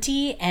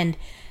empty, and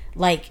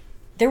like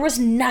there was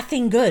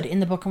nothing good in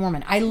the Book of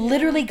Mormon. I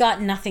literally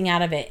got nothing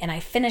out of it, and I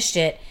finished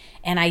it,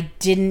 and I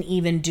didn't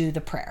even do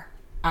the prayer.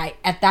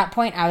 At that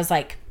point, I was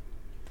like,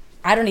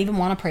 I don't even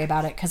want to pray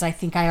about it because I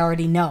think I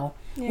already know,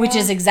 which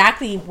is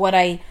exactly what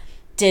I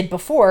did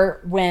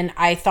before when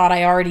I thought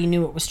I already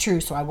knew it was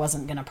true, so I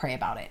wasn't going to pray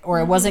about it, or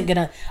I wasn't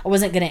going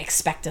to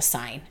expect a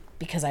sign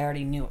because I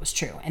already knew it was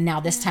true. And now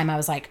this time I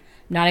was like,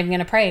 I'm not even going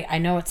to pray. I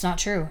know it's not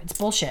true. It's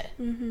bullshit.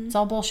 It's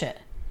all bullshit.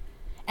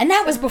 And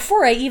that was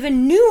before I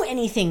even knew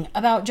anything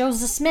about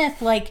Joseph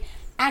Smith, like,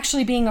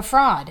 actually being a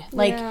fraud.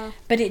 Like,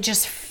 but it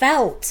just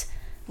felt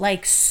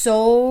like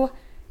so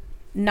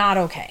not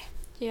okay.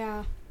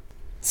 Yeah.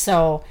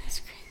 So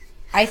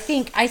I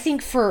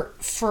think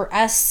for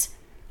us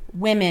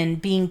women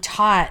being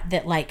taught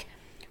that, like,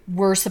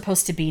 we're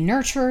supposed to be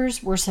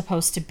nurturers, we're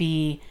supposed to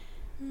be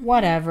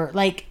whatever,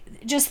 like,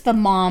 just the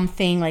mom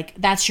thing, like,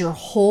 that's your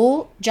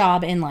whole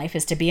job in life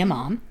is to be a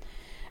mom.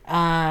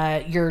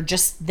 You're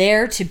just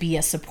there to be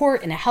a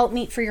support and a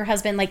helpmeet for your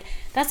husband. Like,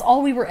 that's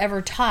all we were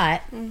ever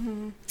taught.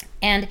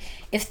 And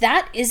if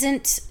that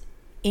isn't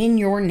in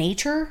your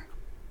nature,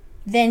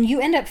 then you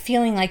end up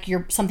feeling like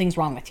something's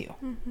wrong with you.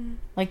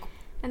 Like,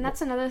 and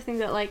that's another thing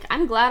that, like,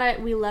 I'm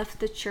glad we left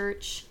the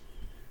church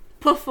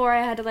before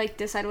I had to, like,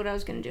 decide what I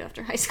was going to do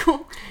after high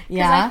school.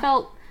 Because I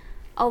felt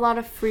a lot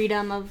of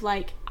freedom of,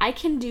 like, I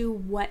can do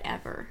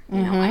whatever.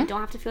 You know, I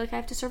don't have to feel like I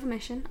have to serve a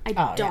mission.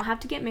 I don't have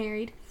to get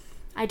married.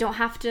 I don't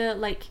have to,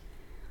 like,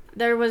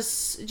 there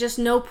was just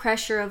no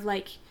pressure of,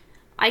 like,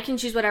 I can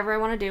choose whatever I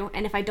want to do.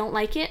 And if I don't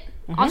like it,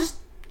 I'll just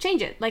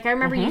change it. Like, I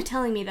remember you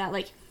telling me that,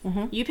 like,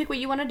 you pick what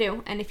you want to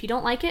do, and if you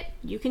don't like it,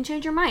 you can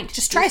change your mind.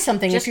 Just try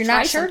something. If you're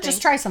not sure,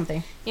 just try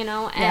something. You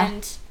know,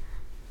 and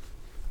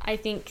I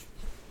think,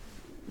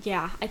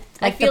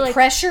 I feel the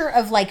pressure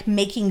of, like,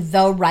 making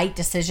the right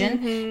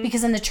decision,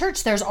 because in the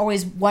church there's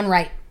always one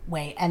right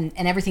way, and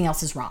everything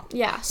else is wrong.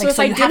 Yeah. So if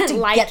I didn't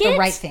like the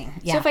right thing.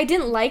 Yeah. So if I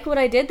didn't like what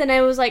I did, then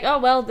I was like, oh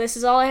well, this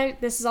is all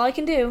I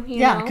can do. You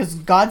know? Because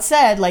God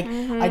said, like,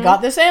 I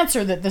got this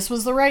answer that this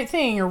was the right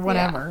thing or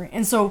whatever,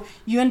 and so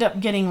you end up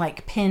getting,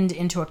 like, pinned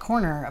into a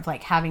corner of,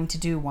 like, having to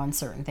do one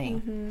certain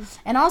thing.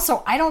 And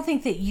also, I don't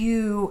think that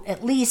you,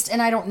 at least,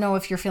 and I don't know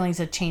if your feelings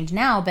have changed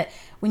now, but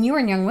when you were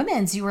in Young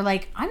Women's, you were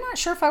like, I'm not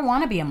sure if I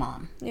want to be a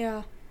mom.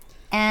 Yeah.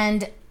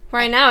 And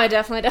right now, I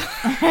definitely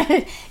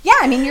don't. Yeah,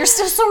 I mean, you're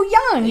still so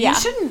young. Yeah. You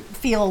shouldn't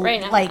feel right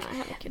now, like,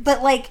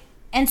 but, like,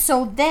 and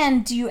so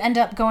then do you end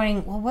up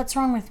going, well, what's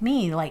wrong with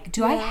me? Like,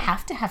 do I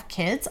have to have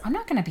kids? I'm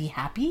not going to be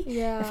happy.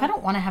 Yeah. If I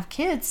don't want to have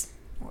kids,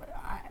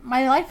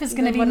 my life is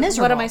going to be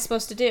miserable. What am I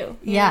supposed to do?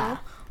 You know?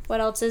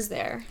 What else is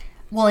there?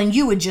 Well, and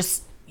you would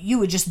just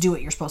do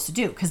what you're supposed to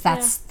do because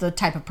that's the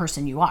type of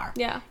person you are.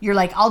 Yeah. You're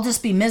like, I'll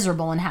just be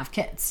miserable and have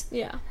kids.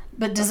 Yeah.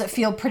 But does it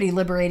feel pretty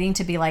liberating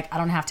to be like, I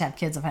don't have to have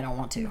kids if I don't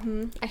want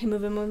to? I can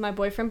move in with my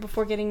boyfriend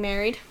before getting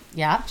married.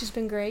 Yeah. Which has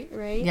been great,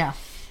 right? Yeah.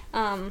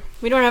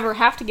 We don't ever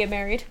have to get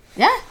married.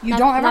 Yeah. You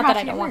don't ever have to. Not that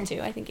I don't want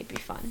to. I think it'd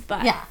be fun.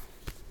 But yeah.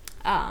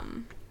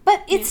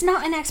 But it's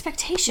not an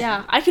expectation.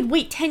 Yeah. I could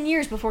wait 10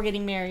 years before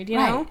getting married, you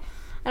know?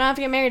 I don't have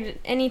to get married at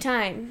any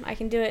time. I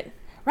can do it.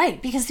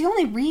 Right. Because the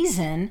only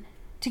reason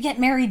to get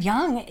married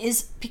young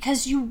is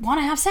because you want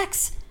to have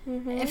sex.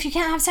 If you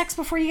can't have sex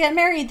before you get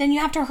married, then you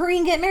have to hurry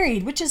and get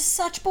married, which is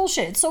such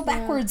bullshit. It's so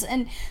backwards,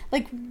 and,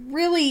 like,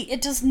 really,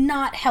 it does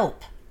not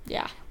help.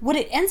 Yeah. What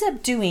it ends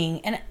up doing,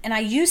 and I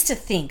used to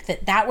think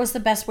that was the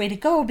best way to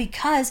go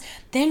because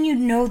then you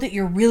know that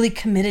you're really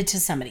committed to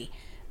somebody.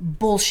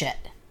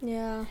 Bullshit.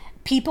 Yeah.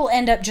 People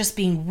end up just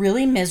being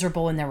really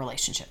miserable in their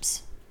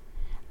relationships.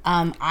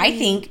 I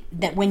think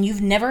that when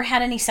you've never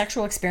had any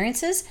sexual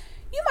experiences,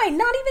 you might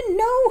not even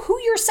know who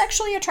you're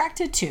sexually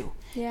attracted to.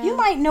 Yeah. You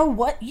might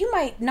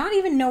not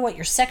even know what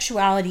your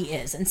sexuality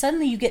is. And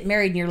suddenly you get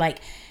married and you're like,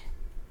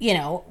 you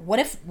know, what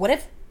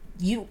if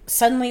you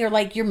suddenly are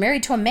like, you're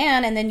married to a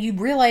man and then you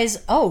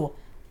realize, oh,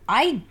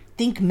 I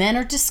think men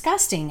are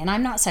disgusting and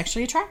I'm not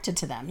sexually attracted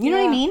to them. You know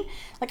what I mean?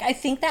 Like, I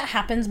think that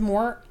happens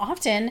more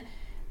often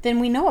than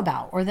we know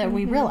about or that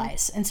we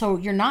realize. And so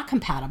you're not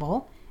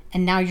compatible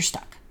and now you're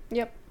stuck.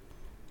 Yep.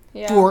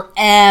 Yeah.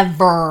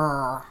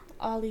 Forever.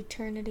 All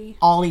eternity.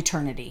 All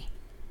eternity.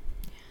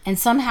 And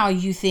somehow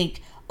you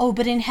think, oh,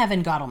 but in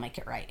heaven, God will make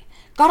it right.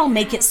 God will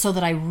make it so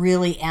that I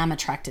really am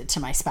attracted to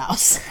my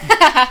spouse.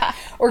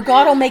 Or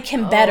God will make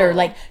him better.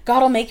 Like,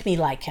 God will make me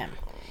like him.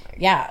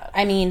 Yeah.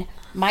 I mean,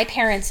 my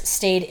parents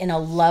stayed in a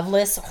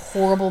loveless,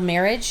 horrible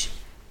marriage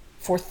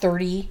for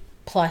 30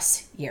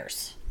 plus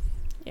years.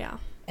 Yeah.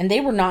 And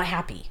they were not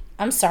happy.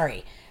 I'm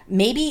sorry.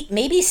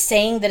 Maybe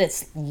saying that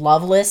it's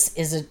loveless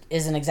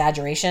is an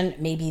exaggeration.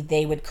 Maybe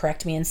they would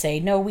correct me and say,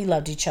 no, we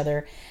loved each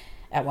other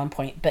at one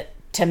point. But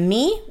to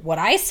me, what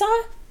I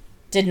saw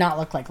did not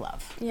look like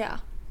love. Yeah.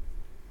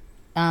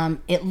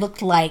 It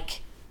looked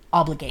like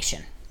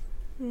obligation.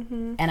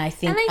 Mm-hmm. And I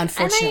think,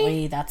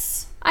 unfortunately,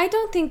 that's... I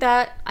don't think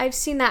that... I've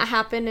seen that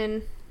happen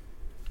in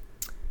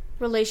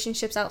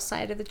relationships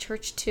outside of the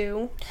church,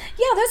 too.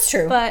 Yeah, that's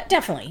true. But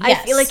definitely,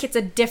 yes. I feel like it's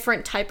a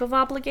different type of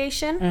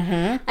obligation.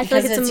 Mm-hmm. I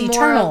feel like it's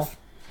eternal.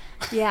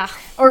 Yeah.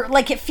 Or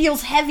like it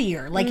feels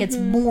heavier. Like it's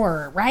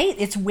more, right?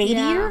 It's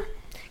weightier.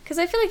 Because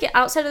I feel like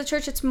outside of the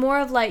church, it's more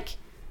of like...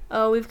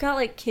 Oh, we've got,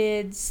 like,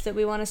 kids that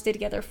we want to stay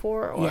together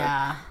for. Or,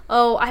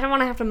 oh, I don't want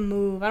to have to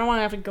move. I don't want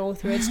to have to go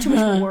through it. It's too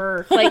much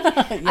work. Like,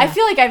 I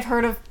feel like I've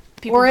heard of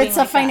people Or being it's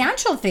like a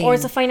financial thing. Or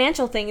it's a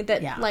financial thing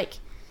that, like,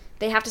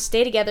 they have to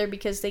stay together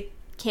because they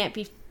can't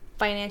be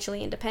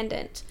financially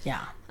independent.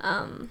 Yeah.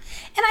 And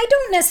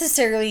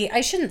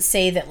I shouldn't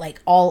say that,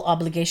 like, all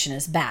obligation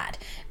is bad.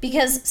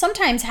 Because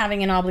sometimes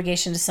having an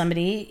obligation to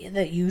somebody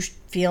that you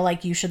feel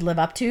like you should live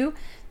up to,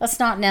 that's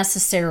not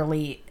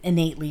necessarily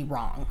innately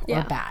wrong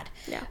or bad.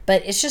 Yeah.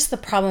 But it's just the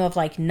problem of,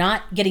 like,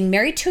 not getting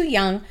married too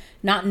young,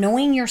 not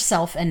knowing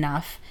yourself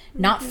enough,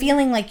 not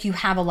feeling like you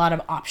have a lot of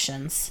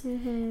options.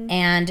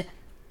 And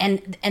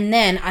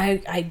then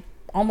I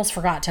almost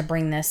forgot to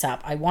bring this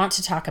up. I want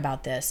to talk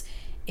about this,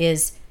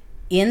 is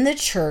in the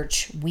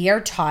church, we are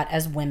taught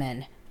as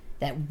women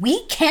that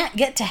we can't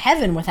get to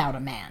heaven without a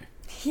man.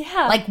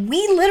 Yeah. Like,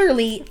 we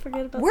literally,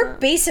 we're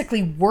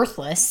basically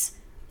worthless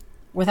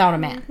without a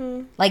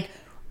man. Like,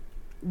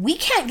 we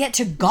can't get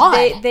to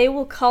God. They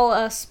will call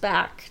us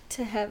back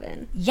to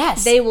heaven.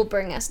 Yes. They will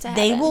bring us to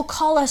heaven. They will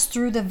call us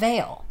through the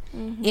veil.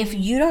 If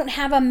you don't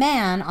have a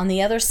man on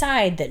the other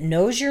side that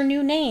knows your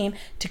new name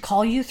to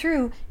call you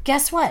through,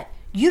 guess what?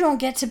 You don't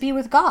get to be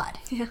with God.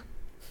 Yeah.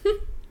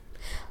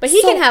 But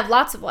he can have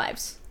lots of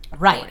wives.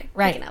 Right.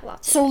 He can have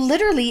lots of so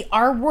literally,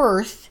 our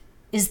worth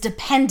is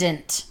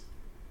dependent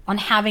on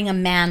having a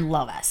man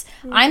love us.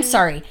 I'm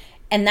sorry.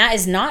 And that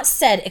is not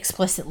said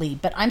explicitly,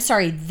 but I'm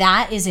sorry,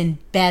 that is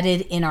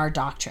embedded in our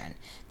doctrine.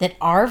 That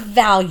our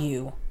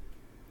value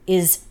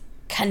is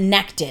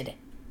connected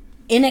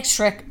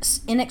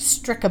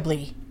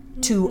inextricably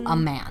to a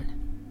man.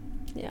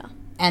 Yeah.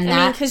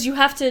 And because you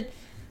have to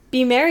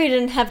be married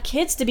and have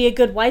kids to be a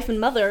good wife and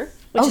mother,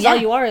 which is all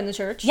you are in the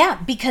church. Yeah,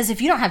 because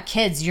if you don't have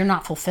kids, you're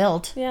not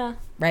fulfilled. Yeah.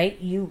 Right?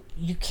 You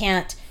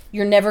can't,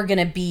 you're never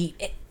going to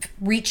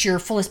reach your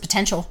fullest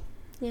potential.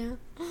 Yeah.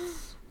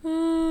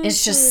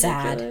 It's just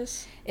sad.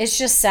 It's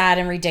just sad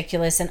and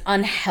ridiculous and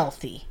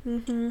unhealthy.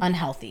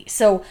 Unhealthy.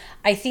 So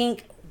I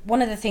think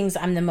one of the things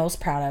I'm the most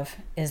proud of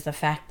is the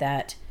fact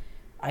that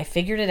I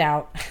figured it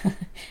out.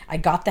 I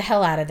got the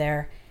hell out of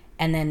there.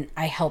 And then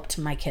I helped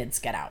my kids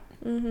get out.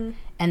 And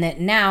that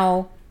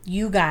now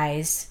you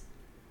guys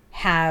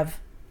have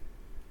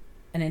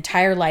an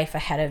entire life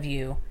ahead of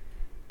you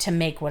to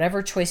make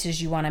whatever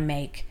choices you want to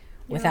make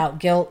without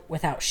guilt,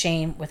 without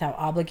shame, without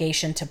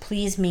obligation to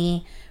please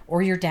me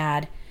or your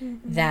dad,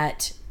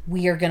 that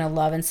we are going to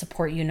love and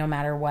support you no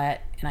matter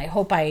what. And I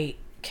hope I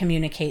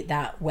communicate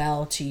that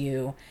well to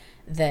you,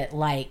 that,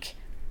 like,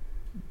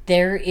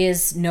 there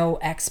is no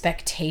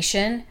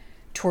expectation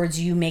towards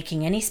you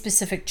making any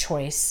specific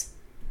choice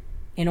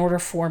in order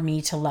for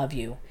me to love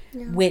you,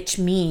 which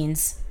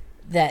means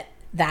that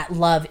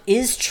love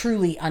is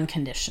truly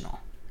unconditional.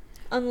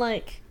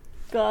 Unlike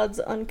God's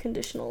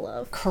unconditional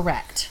love.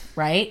 Correct,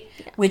 right?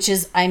 Yeah. Which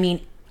is, I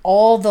mean,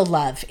 all the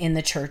love in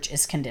the church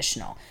is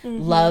conditional.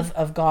 Love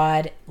of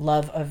God,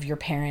 love of your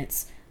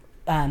parents,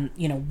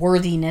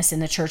 worthiness in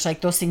the church.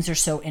 Like, those things are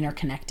so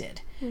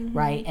interconnected,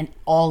 right? And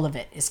all of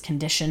it is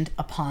conditioned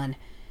upon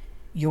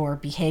your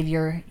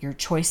behavior, your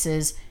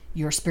choices,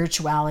 your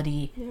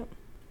spirituality,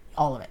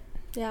 all of it.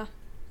 Yeah.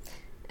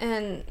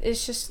 And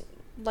it's just,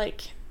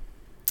 like,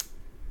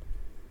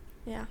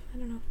 I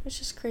don't know. It's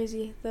just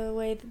crazy the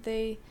way that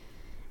they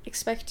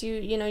expect you,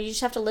 you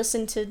just have to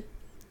listen to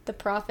the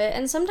prophet.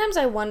 And sometimes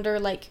I wonder,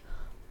 like,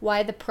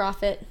 why the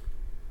prophet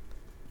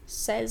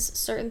says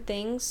certain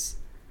things.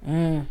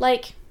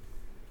 Like,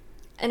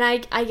 and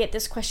I get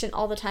this question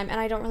all the time, and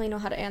I don't really know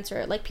how to answer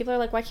it. Like, people are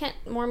like, why can't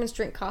Mormons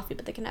drink coffee,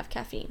 but they can have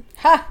caffeine?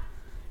 Ha!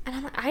 And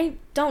I'm like, I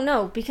don't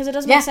know, because it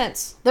doesn't make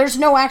sense. There's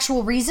no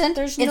actual reason.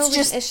 It's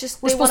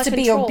just we're supposed to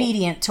be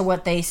obedient to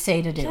what they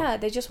say to do. Yeah,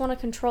 they just want to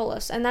control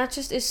us. And that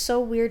just is so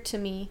weird to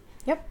me.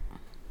 Yep.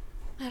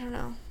 I don't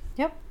know.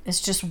 Yep.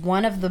 It's just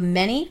one of the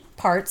many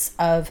parts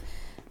of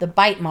the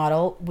bite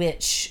model,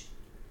 which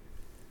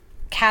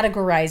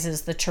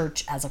categorizes the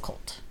church as a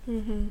cult.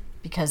 Mm-hmm.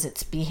 Because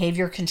it's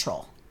behavior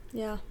control.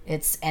 Yeah.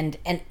 It's and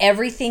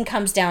everything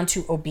comes down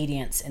to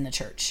obedience in the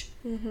church.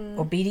 Mm-hmm.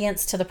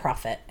 Obedience to the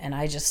prophet. And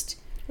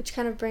which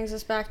kind of brings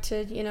us back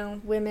to,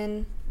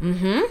 women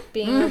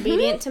being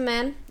obedient to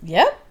men.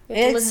 Yep. You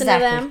have to listen to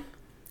them.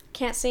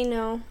 Can't say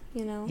no,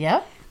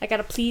 Yep. I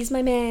gotta please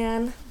my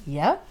man.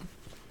 Yep.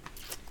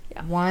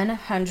 Yeah.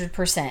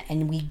 100%.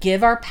 And we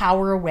give our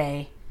power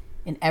away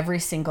in every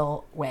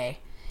single way.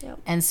 Yep.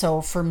 And so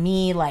for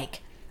me,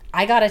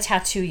 I got a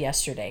tattoo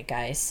yesterday,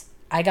 guys.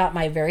 I got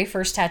my very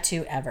first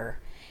tattoo ever.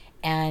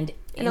 And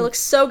it looks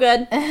so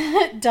good.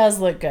 It does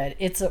look good.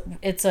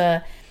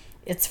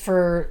 It's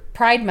for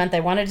Pride Month. I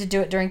wanted to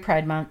do it during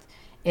Pride Month.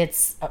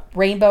 It's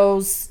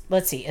rainbows.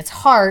 Let's see. It's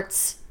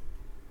hearts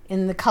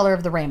in the color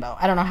of the rainbow.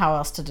 I don't know how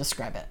else to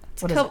describe it.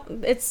 What is it?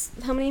 It's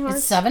how many hearts?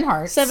 It's 7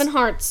 hearts. 7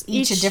 hearts.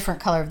 Each a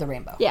different color of the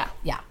rainbow. Yeah.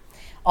 Yeah.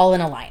 All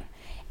in a line.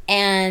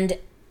 And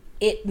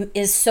it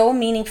is so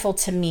meaningful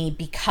to me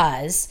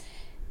because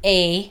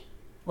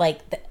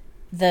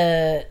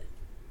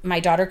my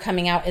daughter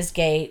coming out as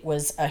gay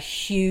was a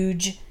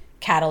huge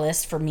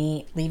catalyst for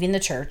me leaving the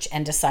church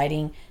and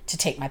deciding to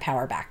take my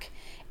power back.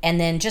 And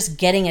then just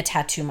getting a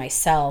tattoo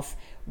myself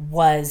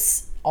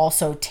was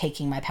also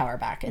taking my power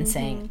back and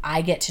saying,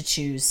 I get to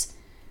choose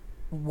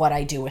what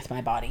I do with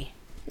my body.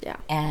 Yeah.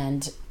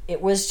 And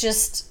it was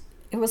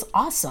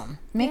awesome.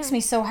 It makes me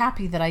so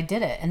happy that I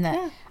did it. And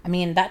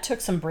that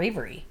took some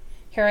bravery.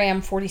 Here I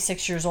am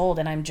 46 years old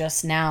and I'm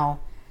just now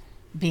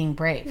being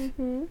brave.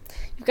 Mm-hmm.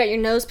 You've got your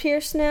nose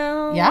pierced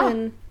now. Yeah.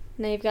 And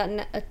now you've got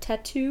a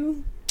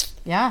tattoo.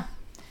 Yeah.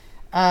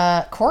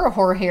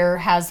 Korihor here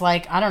has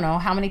I don't know,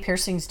 how many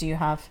piercings do you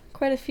have?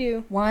 Quite a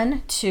few.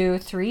 1, 2,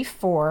 3,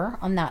 4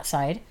 on that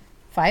side.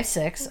 5,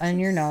 6 on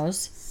your nose.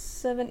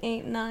 7,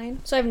 8, 9.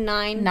 So I have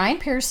 9. 9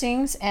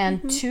 piercings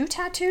and 2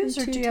 tattoos,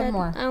 or do you have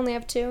more? I only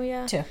have 2,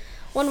 yeah. 2.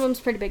 One of them's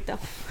pretty big, though.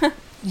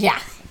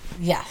 Yeah.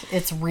 Yeah,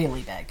 it's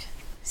really big.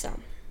 So.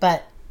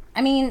 But,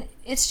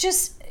 it's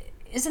just...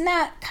 Isn't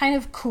that kind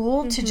of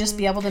cool to just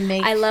be able to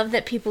make... I love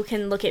that people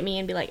can look at me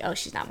and be like, oh,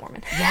 she's not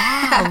Mormon.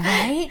 Yeah,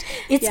 right?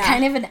 It's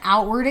kind of an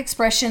outward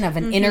expression of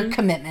an inner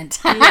commitment.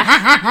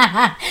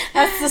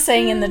 That's the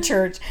saying in the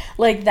church.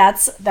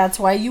 That's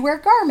why you wear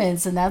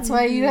garments, and that's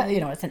why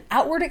it's an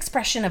outward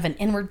expression of an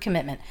inward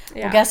commitment.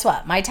 Yeah. Well, guess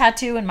what? My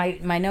tattoo and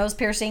my nose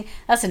piercing,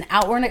 that's an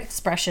outward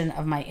expression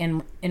of my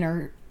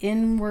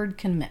inward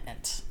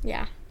commitment.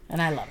 Yeah.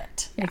 And I love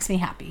it. It makes me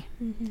happy.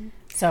 Mm-hmm.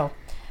 So...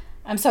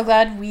 I'm so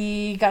glad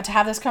we got to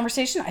have this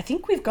conversation. I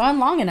think we've gone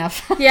long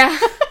enough. Yeah.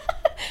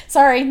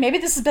 Sorry, maybe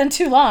this has been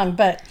too long,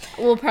 but...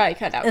 We'll probably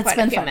cut out quite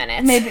a few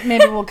minutes.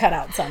 Maybe we'll cut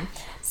out some.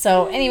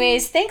 So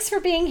anyways, thanks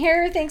for being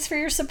here. Thanks for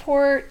your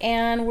support,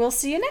 and we'll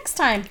see you next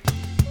time.